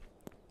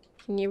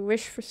you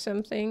wish for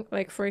something?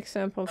 Like, for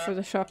example, for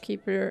the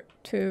shopkeeper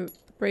to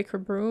break her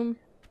broom?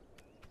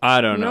 I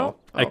don't know. No?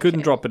 I couldn't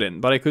Okay. drop it in,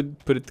 but I could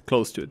put it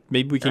close to it.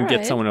 Maybe we can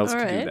get someone else to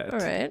do that.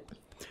 Alright.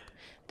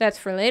 That's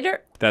for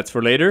later. That's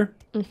for later.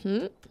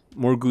 Mm-hmm.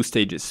 More goose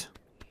stages.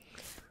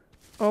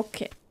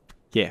 Okay.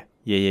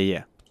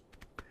 Yeah.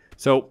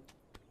 So,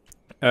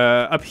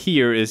 up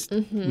here is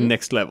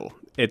next level.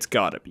 It's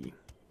gotta be.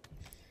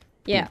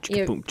 Yeah,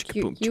 Boom,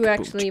 chicka boom, you chicka boom,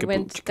 actually chicka boom,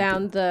 went chicka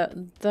down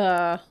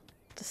the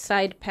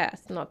side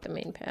path, not the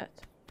main path.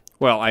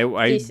 Well,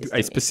 I This is the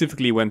main.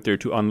 specifically went there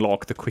to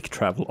unlock the quick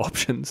travel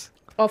options.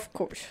 Of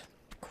course.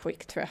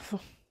 Quick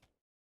travel.